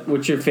cares? But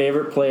what's your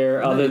favorite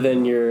player other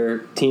than your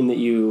team that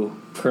you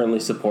currently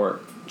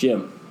support?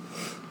 Jim.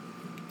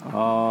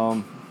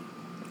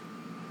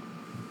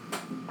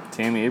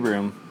 Tammy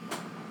Abraham.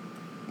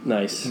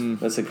 Nice.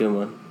 That's a good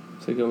one.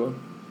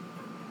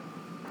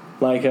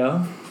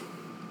 Michael.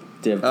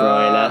 De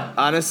Bruyne.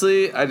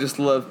 Honestly, I just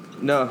love...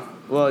 No.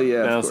 Well,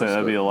 yeah, Yeah, I'll of say course.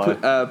 that'd be a lie.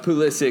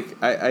 Pulisic,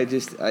 I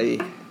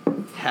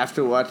have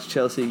to watch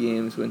Chelsea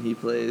games when he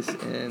plays,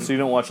 and So you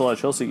don't watch a lot of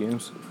Chelsea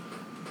games.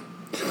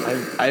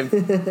 I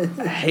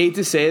hate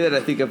to say that I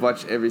think I've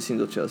watched every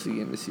single Chelsea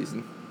game this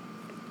season.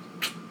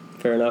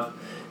 Fair enough.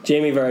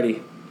 Jamie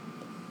Vardy.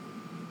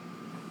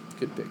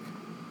 Good pick.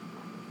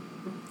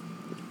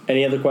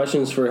 Any other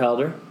questions for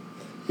Helder?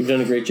 You've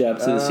done a great job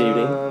this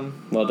evening.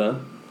 Well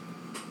done.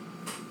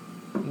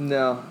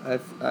 No,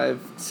 I've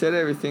said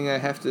everything I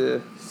have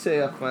to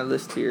say off my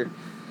list here.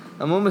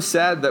 I'm almost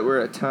sad that we're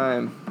at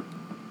time.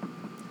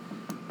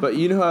 But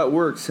you know how it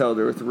works,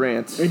 Helder, with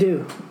rants. I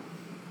do.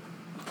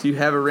 Do you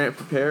have a rant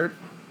prepared?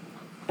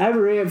 I have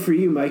a rant for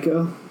you,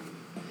 Maiko.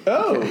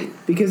 Oh.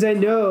 Because I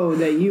know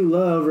that you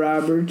love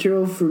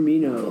Roberto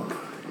Firmino,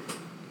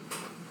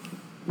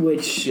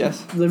 which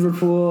Yes.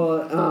 Liverpool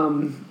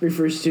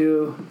refers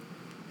to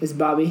as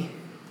Bobby.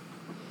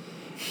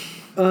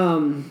 So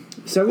I'm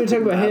going to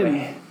talk about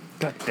him,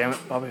 God damn it,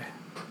 Bobby.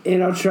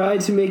 and I'll try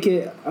to make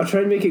it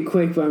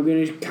quick, but I'm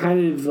going to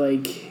kind of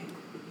like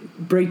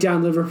break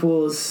down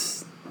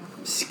Liverpool's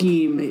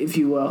scheme, if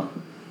you will.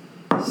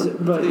 So,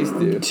 but Please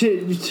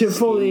do. to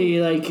fully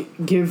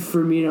like give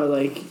Firmino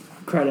like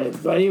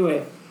credit. But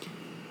anyway,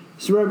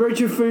 so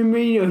Roberto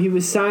Firmino, he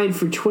was signed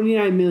for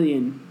 $29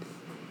 million.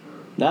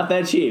 Not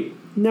that cheap.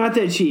 Not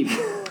that cheap.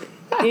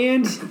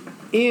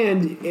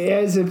 and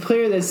as a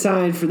player that's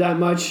signed for that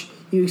much,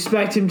 you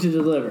expect him to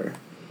deliver.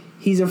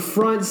 He's a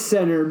front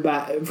center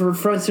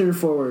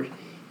forward.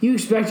 You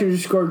expect him to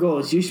score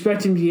goals. You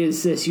expect him to get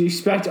assists. You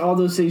expect all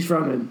those things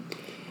from him.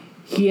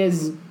 He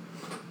has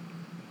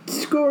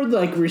scored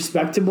like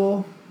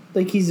respectable,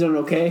 like he's done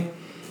okay,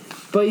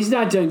 but he's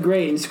not done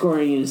great in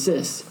scoring and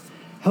assists.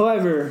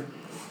 However,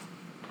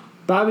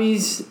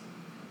 Bobby's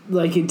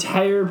like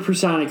entire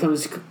persona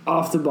comes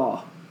off the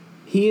ball.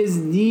 He is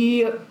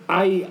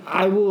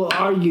I will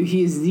argue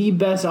he is the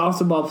best off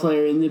the ball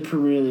player in the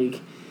Premier League.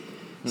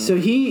 So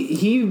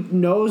he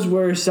knows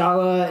where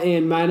Salah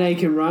and Mane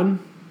can run,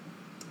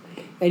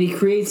 and he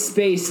creates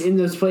space in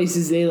those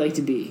places they like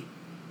to be.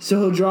 So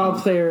he'll draw a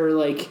player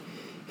like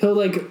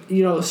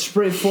he'll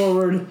sprint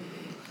forward.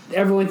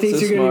 Everyone thinks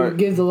So they're going to smart.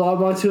 give the long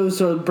ball to him,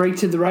 so he'll break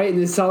to the right, and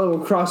then Salah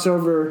will cross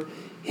over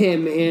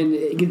him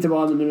and get the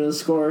ball in the middle of the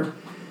score.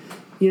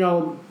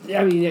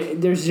 I mean,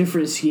 there's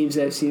different schemes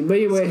I've seen. But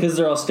anyway, Because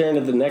they're all staring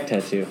at the neck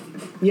tattoo.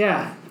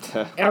 yeah.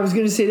 I was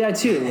going to say that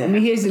too. I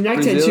mean, he has a neck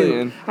tattoo.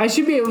 Brazilian. I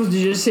should be able to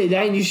just say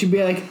that, and you should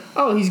be like,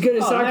 oh, he's good at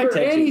neck soccer,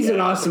 tattoo and he's guy. an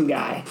awesome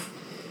guy.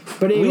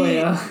 But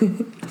anyway,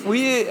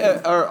 We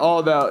are all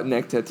about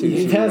neck tattoos.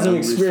 You've here had some on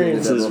Rooster and the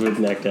experiences Devil. with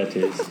neck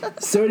tattoos.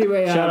 so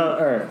anyway, Shout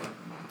out Eric.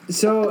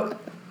 So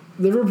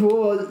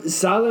Liverpool,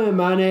 Salah and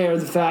Mane are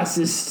the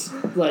fastest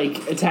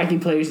like attacking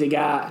players they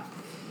got.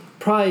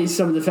 Probably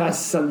some of the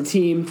fastest on the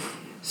team.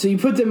 So you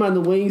put them on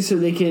the wings so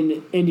they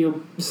can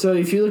so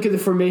if you look at the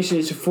formation,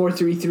 it's a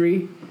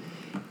 4-3-3,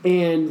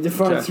 and the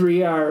front Okay.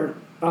 three are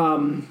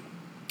Mane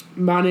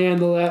on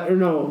the left,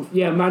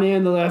 Mane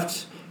on the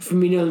left,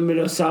 Firmino in the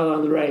middle, Salah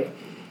on the right.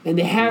 And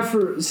they have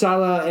for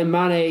Salah and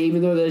Mane,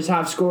 even though they're the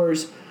top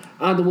scorers,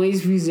 on the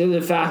wings because they're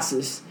the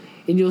fastest.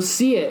 And you'll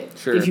see it.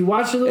 Sure. If you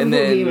watch the Liverpool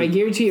then- game, I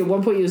guarantee you at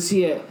one point you'll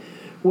see it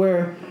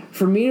where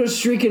Firmino's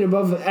streaking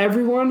above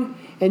everyone,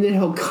 and then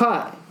he'll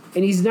cut.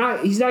 And he's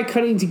not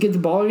cutting to get the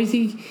ball or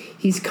anything.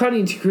 He's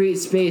cutting to create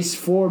space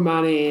for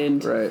Mane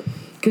and Right.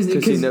 because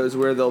Because he knows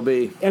where they'll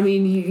be. I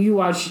mean, you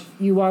watch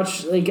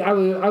like I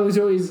was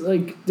always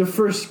like the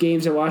first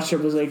games I watched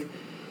him was like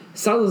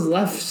Salah's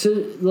left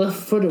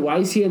footed. Why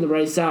is he on the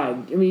right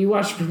side? I mean, you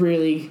watch Premier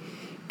League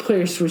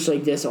players switch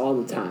like this all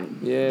the time.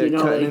 Yeah, you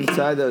know, cutting like,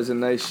 inside, that was a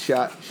nice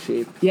shot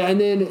shape. yeah, and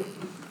then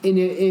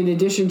in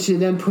addition to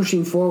them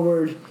pushing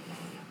forward,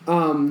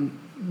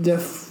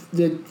 there's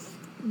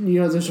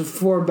a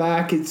four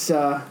back. It's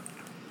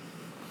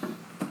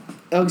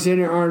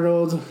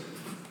Alexander-Arnold,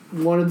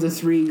 one of the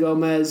three,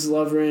 Gomez,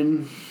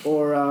 Lovren,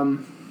 or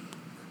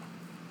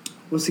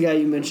what's the guy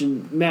you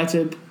mentioned,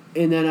 Matip,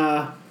 and then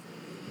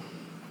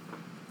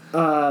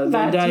Van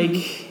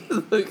Dijk.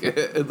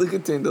 Look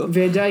at Tyndall.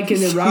 Van Dijk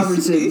and then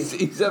Robertson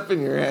he's up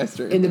in your ass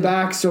right in the now.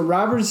 back. So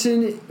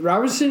Robertson,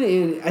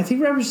 and I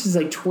think Robertson's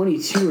like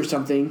 22 or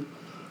something,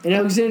 and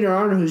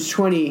Alexander-Arnold, who's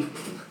 20,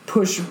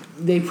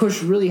 they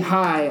push really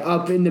high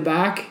up in the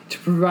back to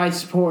provide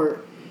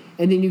support.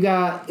 And then you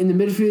got in the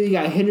midfield, you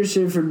got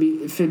Henderson for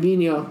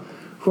Fabinho,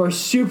 who are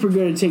super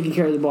good at taking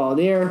care of the ball.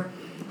 They're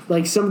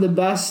like some of the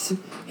best.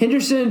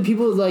 Henderson,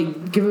 people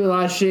like give him a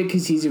lot of shit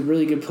because he's a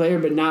really good player,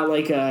 but not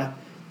like a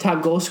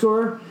top goal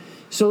scorer.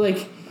 So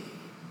like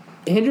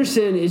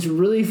Henderson is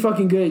really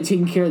fucking good at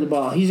taking care of the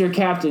ball. He's our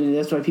captain, and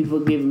that's why people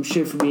give him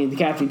shit for being the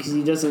captain because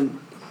he doesn't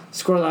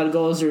score a lot of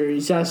goals or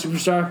he's not a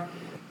superstar.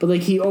 But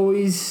like he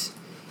always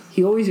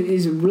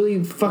is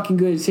really fucking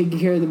good at taking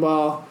care of the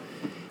ball.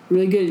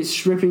 Really good at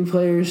stripping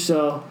players.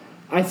 So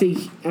I think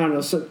I don't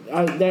know. So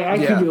I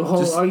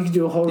could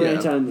do a whole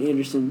rant on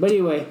Anderson. But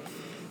anyway,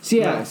 so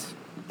yeah, Nice.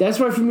 that's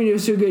why Firmino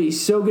is so good.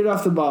 He's so good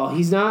off the ball.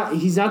 He's not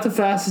the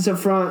fastest up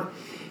front.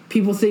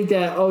 People think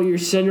that you're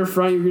center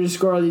front, you're going to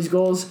score all these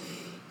goals.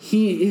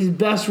 His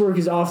best work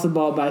is off the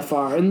ball by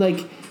far. And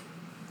like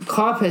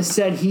Klopp has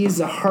said he is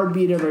the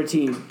heartbeat of our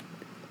team.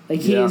 Like,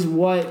 he Yeah. is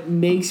what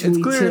makes It's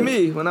we clear to tick.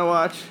 me when I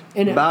watch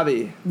And,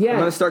 Bobby. yeah. I'm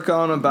gonna start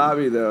calling him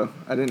Bobby though.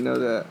 I didn't know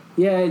that.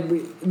 Yeah,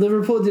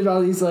 Liverpool did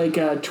all these, like,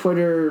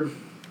 Twitter,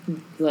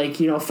 like,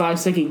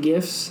 5-second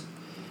GIFs.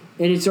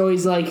 And it's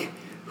always, like,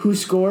 who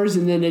scores,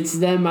 and then it's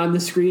them on the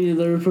screen in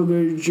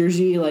Liverpool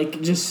jersey,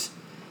 like, just,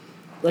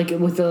 like,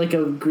 with, a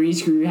green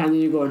screen behind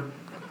them, going.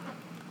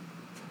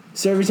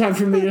 So every time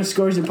Firmino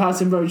scores, it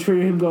pops in on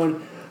Twitter, him going.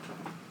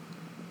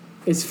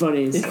 It's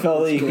funny. If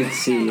only you could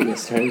see,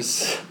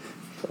 listeners.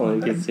 Only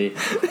you could see.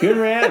 Good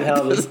rant,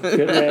 Helvis.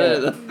 Good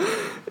rant.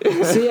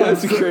 So yeah,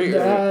 That's a great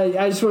rant.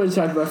 I just wanted to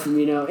talk about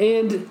Firmino,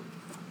 and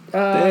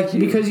Thank you.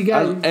 because you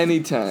guys,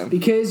 Anytime.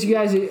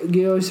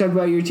 you always talk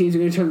about your teams.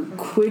 We're going to talk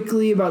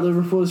quickly about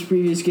Liverpool's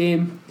previous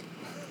game.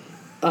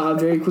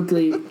 Very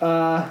quickly.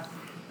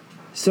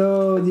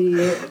 So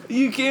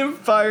You came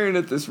firing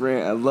at this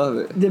rant. I love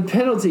it. the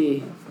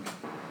penalty,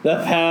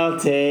 The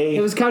penalty.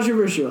 it was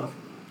controversial.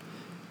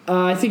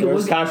 I think There it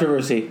was was.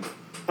 controversy.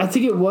 I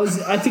think it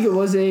was. I think it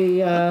was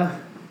a.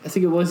 I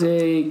think it was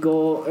a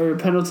goal or a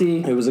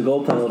penalty. It was a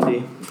goal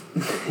penalty.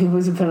 It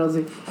was a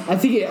penalty.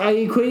 I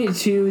equate it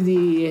to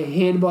the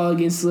handball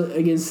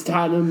against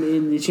Tottenham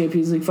in the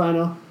Champions League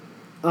final.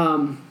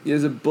 It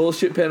was a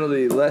bullshit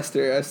penalty,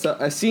 Leicester.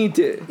 I seen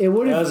it. It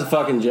would That was have. a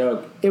fucking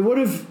joke. It would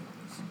have.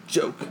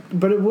 Joke.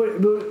 But it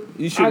would.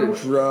 You should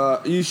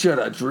have You should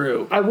have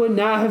drew. I would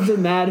not have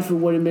been mad if it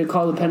would have been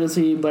called a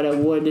penalty, but I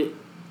would.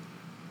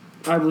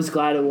 I was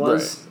glad it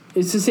was. Right.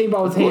 It's the same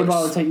ball with Of course.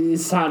 handball. It's like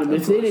it's Tottenham.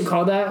 If they didn't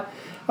call that,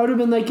 I would have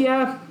been like,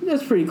 yeah,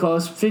 that's pretty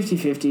close,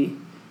 50-50.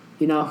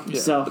 Yeah,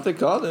 So but they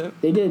called it.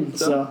 they did.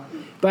 So,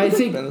 but I It is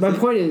think penalty. my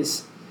point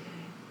is,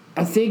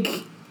 I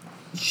think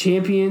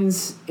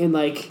champions and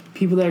like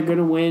people that are going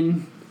to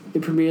win the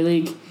Premier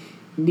League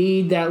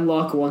need that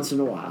luck once in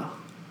a while.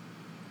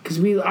 Because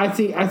I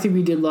think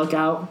we did luck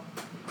out.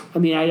 I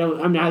mean,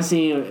 I'm not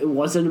saying it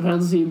wasn't a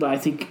penalty, but I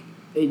think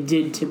it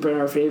did tip in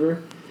our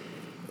favor.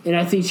 And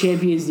I think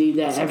champions need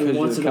that every Because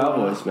once you're in the a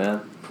while. Cowboys,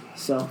 man.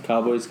 So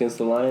Cowboys against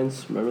the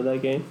Lions. Remember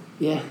that game?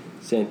 yeah,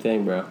 Same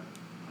thing, bro.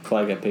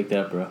 Flag got picked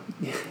up, bro.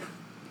 take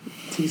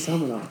his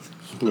helmet off.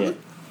 Yeah.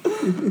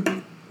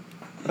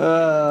 He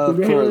ran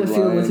Poor on the field with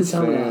Lions his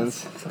helmet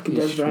fans. off. Fucking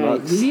You Des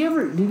Bryant. schmucks. Did he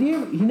ever?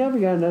 He never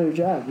got another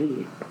job, did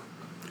he?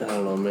 I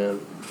don't know, man.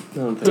 I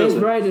don't think Des so.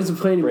 Bryant doesn't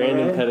play anymore,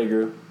 Brandon right?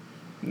 Pettigrew.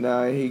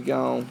 Nah, he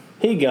gone.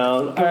 He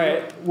gone. All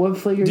right. What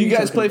player? Do you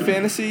guys talking play about?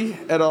 fantasy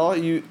at all? Are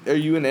you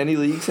in any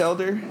leagues,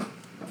 Helder?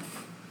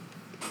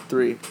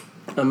 3.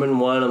 I'm in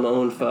 1. I'm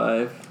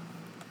 0-5.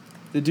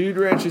 The Dude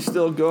Ranch is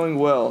still going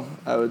well,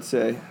 I would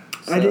say.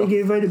 I didn't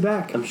get invited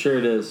back. I'm sure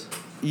it is.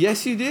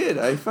 Yes, you did.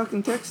 I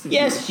fucking texted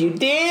Yes, you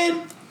did.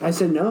 I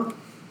said no. you.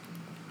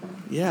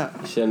 Yeah.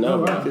 You should know, Oh,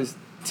 wow. bro. Because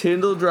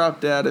Tyndall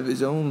dropped out of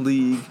his own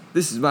league.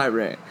 This is my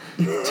rant.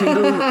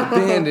 Tyndall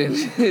abandoned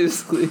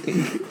his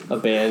league.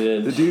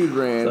 Abandoned. The Dude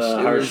Ranch. It's a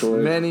It harsh was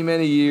word. many,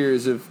 many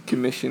years of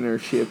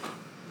commissionership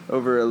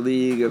over a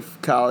league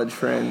of college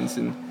friends,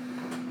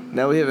 and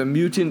now we have a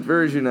mutant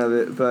version of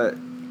it, but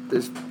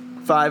there's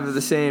 5 of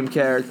the same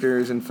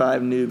characters and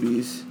 5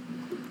 newbies.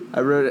 I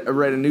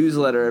write a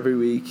newsletter every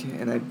week,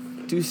 and I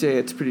do say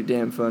it's pretty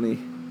damn funny.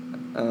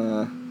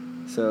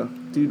 So,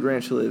 Dude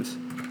Ranch lives.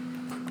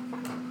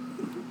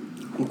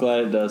 I'm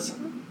glad it does.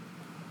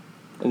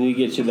 I need to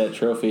get you that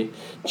trophy.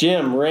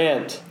 Jim,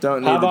 rant.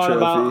 Don't How need the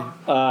about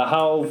trophy.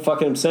 how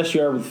fucking obsessed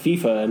you are with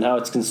FIFA and how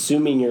it's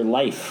consuming your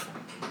life?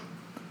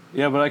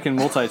 Yeah, but I can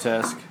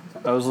multitask.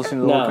 I was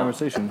listening to the No. whole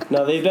conversation.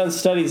 No, they've done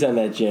studies on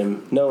that,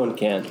 Jim. No one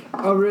can.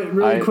 Oh,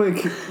 really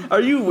quick.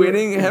 Are you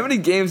winning? How many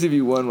games have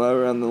you won while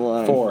we're on the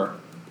line? 4.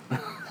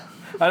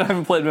 I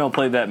haven't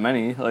played that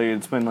many. Like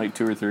it's been like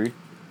 2 or 3.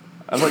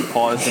 I've like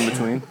paused in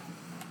between.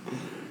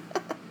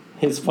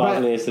 His father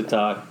needs to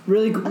talk.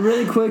 Really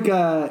quick.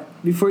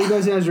 Before you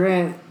guys guys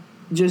rant,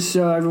 just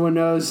so everyone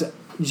knows,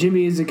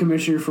 Jimmy is the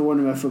commissioner for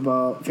one of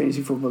my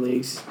fantasy football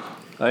leagues.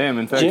 I am,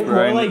 in fact, Jim, more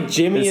Ryan, like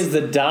Jimmy it's- is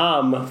the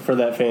dom for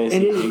that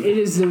fantasy And league. it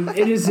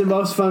is the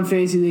most fun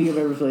fantasy league I've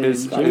ever played.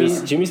 It's-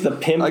 in. Jimmy's the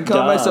pimp I call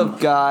dom. myself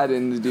God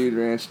in the Dude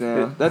Ranch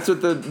now. That's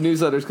what the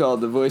newsletter's called,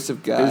 the voice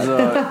of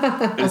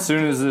God. as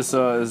soon as this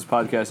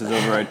podcast is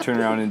over, I turn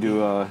around and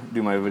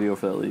do my video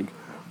for that league.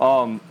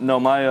 No,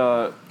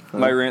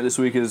 my rant this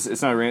week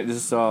it's not a rant,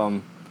 just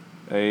an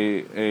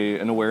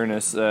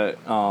awareness that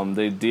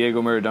the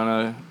Diego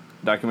Maradona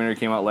documentary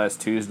came out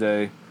last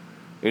Tuesday.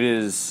 It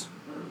is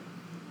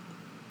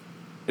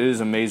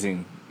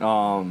amazing.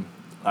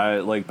 I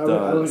like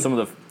some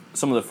of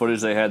the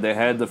footage they had. They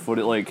had the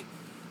footage like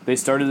they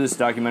started this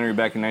documentary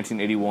back in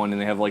 1981,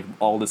 and they have like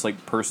all this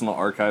like personal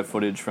archive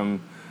footage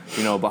from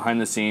behind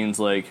the scenes,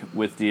 like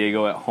with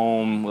Diego at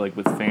home, like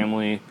with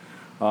family,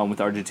 with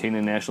the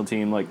Argentina national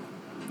team. Like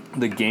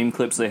the game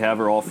clips they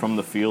have are all from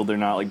the field. They're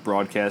not like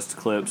broadcast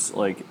clips.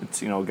 Like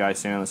it's a guy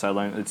standing on the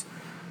sideline.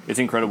 It's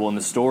incredible, and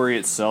the story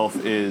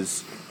itself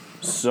is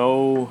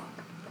so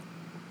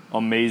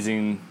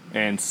amazing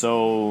and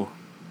so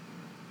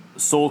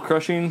soul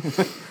crushing.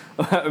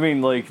 I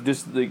mean, like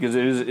just because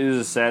it is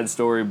a sad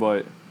story,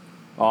 but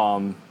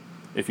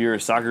If you're a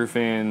soccer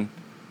fan,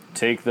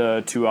 take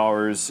the 2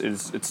 hours.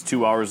 It's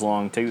 2 hours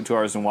long. Take the 2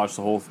 hours and watch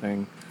the whole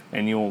thing,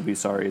 and you won't be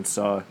sorry. It's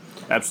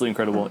absolutely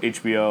incredible.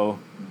 HBO,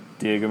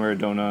 Diego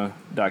Maradona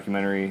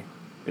documentary.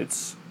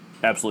 It's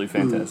absolutely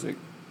fantastic.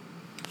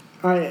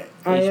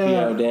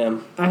 HBO,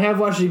 damn. I have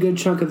watched a good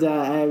chunk of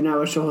that. I have not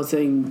watched the whole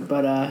thing,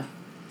 but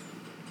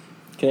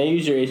Can I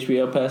use your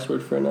HBO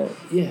password for a night?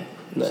 yeah,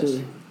 Nice.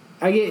 absolutely.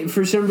 I get,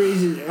 for some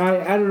reason,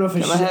 I don't know if I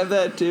Can should. I have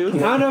that too? I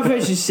don't know if I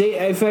should say,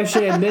 if I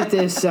should admit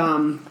this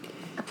to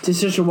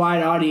such a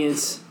wide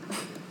audience,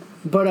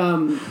 but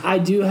I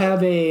do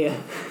get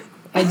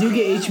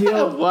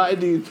HBO. Why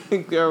do you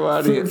think they're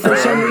audience? For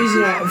some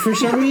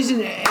reason,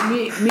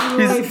 me and my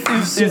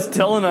wife. He's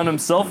telling on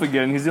himself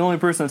again. He's the only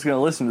person that's going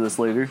to listen to this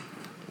later.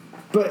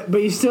 But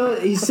he still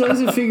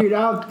hasn't figured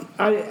out.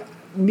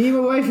 Me and my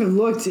wife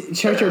have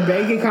checked our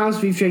bank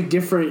accounts. We've checked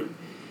different,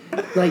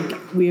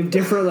 we have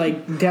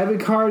different debit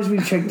cards.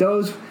 We've checked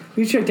those.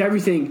 We've checked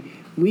everything.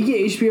 We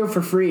get HBO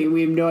for free, and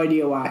we have no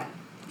idea why.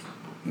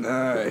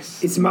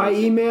 Nice. It's my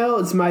email.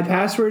 It's my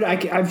password.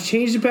 I've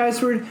changed the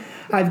password.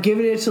 I've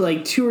given it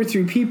to 2 or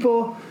 3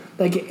 people.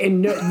 We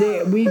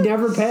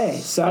never pay.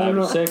 So I don't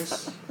know. 5 or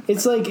 6.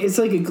 It's like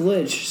a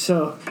glitch.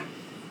 So,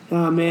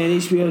 oh man,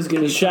 HBO is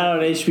gonna Shout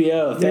out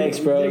HBO. Thanks,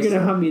 bro. They're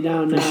gonna hunt me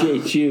down now.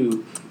 Appreciate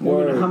you. They're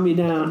gonna Word. hunt me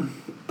down.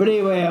 But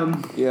anyway,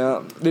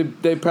 Yeah,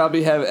 they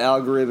probably have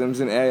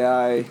algorithms and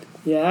AI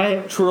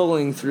yeah,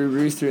 trolling through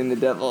Rooster and the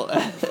Devil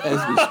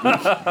as we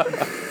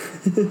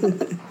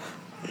speak.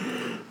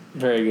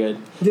 Very good.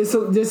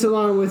 this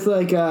along with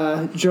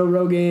Joe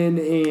Rogan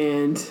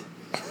and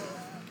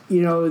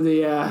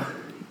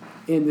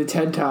the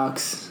TED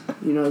Talks,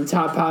 the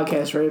top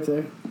podcast right up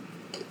there.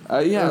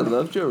 Yeah, I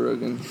love Joe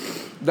Rogan.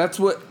 That's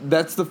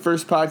the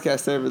first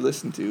podcast I ever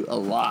listened to a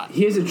lot.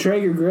 He has a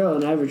Traeger grill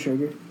and I have a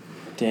Traeger.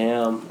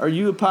 Damn. Are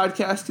you a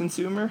podcast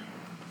consumer?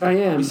 I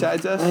am.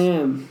 Besides us? I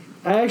am.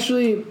 I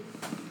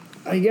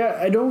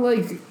don't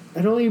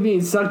like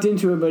being sucked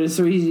into it, but it's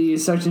so easy to get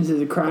sucked into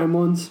the crime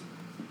ones.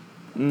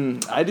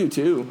 I do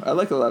too. I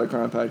like a lot of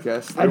crime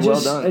podcasts. They're I well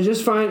just done.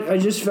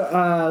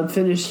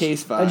 finished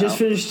Case File. I just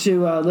finished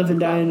to Live and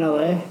Die in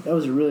LA. That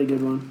was a really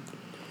good one.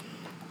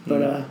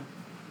 But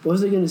what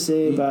was I gonna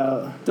say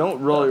about?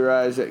 Don't roll your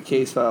eyes at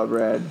Case File,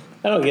 Brad.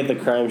 I don't get the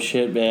crime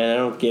shit, man. I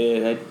don't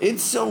get it.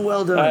 It's so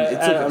well done.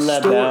 I'm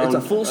not down. It's a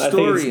full I think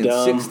story it's in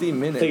dumb. 60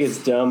 minutes. I think it's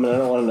dumb, and I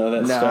don't want to know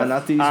that Nah, stuff.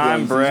 not these I'm ones.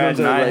 These Brad, ones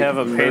and are I like have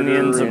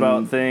opinions murder about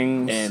and-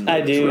 things. and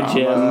I do, drama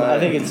Jim. I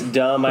think and- it's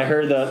dumb. I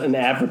heard an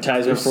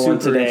advertisement They're for one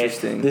super today.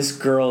 interesting. This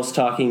girl's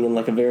talking in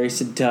a very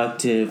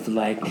seductive, No,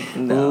 I don't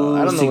know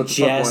what the fuck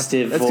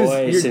suggestive That's 'cause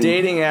voice. your and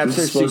dating I'm apps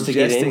are supposed to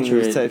get suggesting into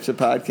these it. types of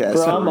podcasts.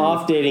 Bro, for I'm you.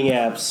 off dating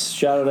apps.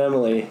 Shout out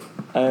Emily.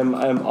 I'm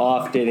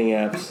off dating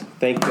apps.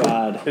 Thank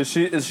God. Is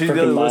she the Freaking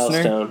other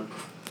listener? milestone.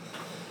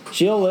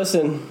 She'll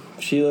listen.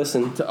 She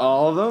listened. To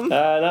all of them?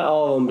 Not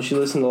all of them, but she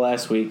listened to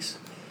last week's.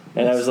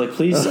 And I was like,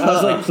 please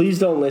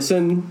don't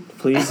listen.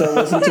 Please don't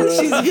listen to it.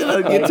 She's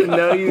gonna get to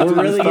know you. We're through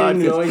really this getting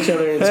to know podcast. each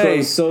other, and it's Hey,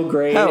 going so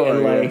great. how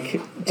And are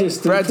you?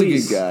 just Brad's a good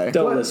please guy.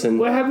 don't listen.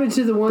 What happened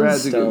to the ones?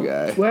 Brad's a good Don't.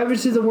 guy. What happened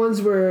to the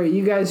ones where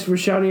you guys were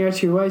shouting out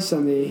to your wives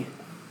on the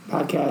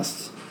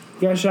podcast?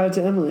 You guys shout out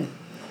to Emily.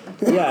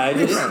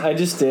 Yeah, I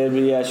just did,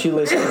 but yeah, she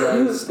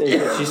listened.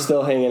 She's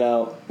still hanging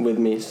out with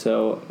me,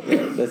 so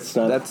that's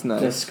That's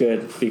nice. That's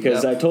good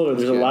because Yep. I told her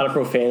there's a Good. lot of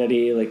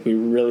profanity. We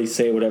really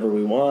say whatever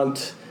we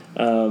want.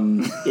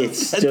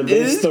 It's It it's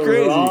is the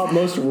crazy.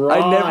 most raw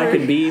I never-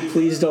 can be.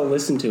 Please don't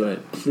listen to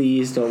it.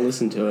 Please don't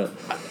listen to it.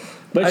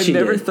 But I she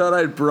never did. thought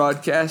I'd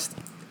broadcast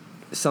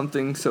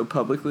something so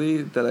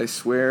publicly that I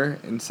swear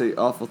and say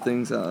awful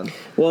things on.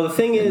 Well, the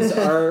thing is,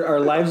 our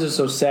lives are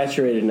so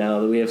saturated now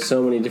that we have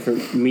so many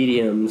different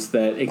mediums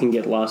that it can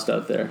get lost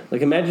out there.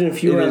 Imagine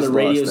if you It were on is the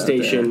radio lost out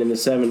station there. in the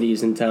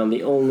 70s in town,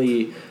 the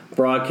only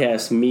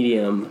broadcast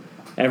medium,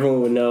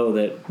 everyone would know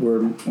that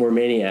we're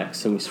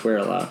maniacs and we swear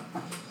a lot.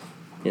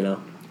 Well,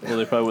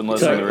 they probably wouldn't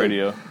listen to the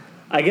radio.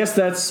 I guess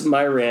that's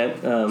my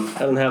rant. I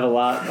don't have a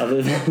lot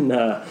other than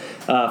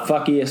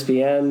fuck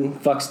ESPN,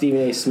 fuck Stephen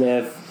A.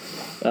 Smith,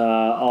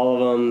 all of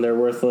them, they're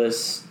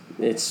worthless.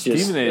 It's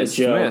just Stephen A. a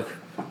joke.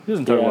 Smith. He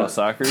doesn't talk Yeah. about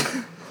soccer.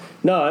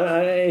 No,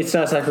 it's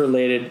not soccer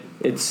related.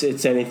 It's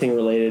anything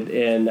related.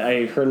 And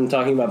I heard him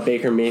talking about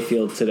Baker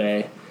Mayfield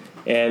today,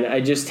 and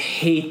I just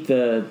hate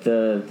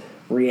the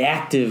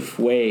reactive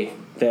way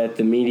that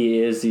the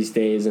media is these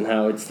days, and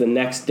how it's the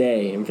next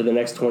day, and for the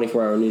next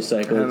 24-hour news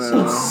cycle,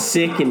 it's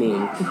sickening.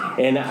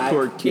 And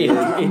Poor kid.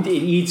 it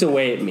eats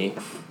away at me.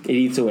 It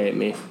eats away at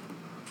me,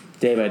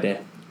 day by day.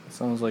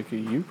 Sounds like a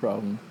you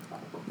problem.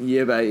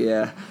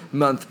 Yeah,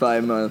 month by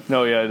month.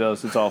 No, yeah, it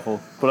does. It's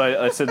awful. But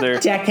I sit there.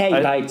 Decade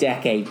I- by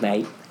decade,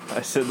 mate.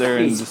 I sit there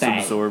and It's just bad.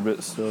 absorb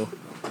it still.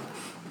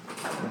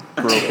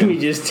 He Broken.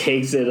 just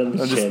takes it on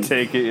the I chin. just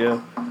take it, yeah.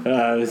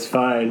 It's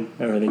fine.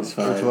 Everything's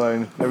fine. It's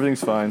fine.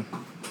 Everything's fine.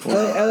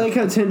 I like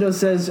how Tendo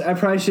says, I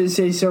probably shouldn't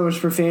say so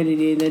much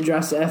profanity, and then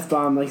drops the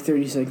F-bomb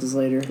 30 seconds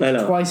later. I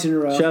know. Twice in a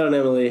row. Shout out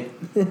Emily.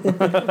 You're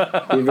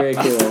very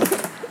cool.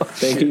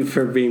 Thank you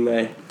for being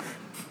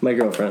my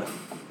girlfriend.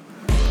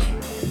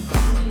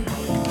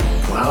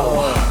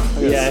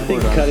 Yeah, I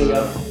think cutting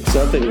up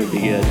something would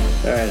be good.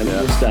 All right,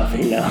 we're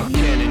stopping now.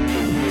 Cannon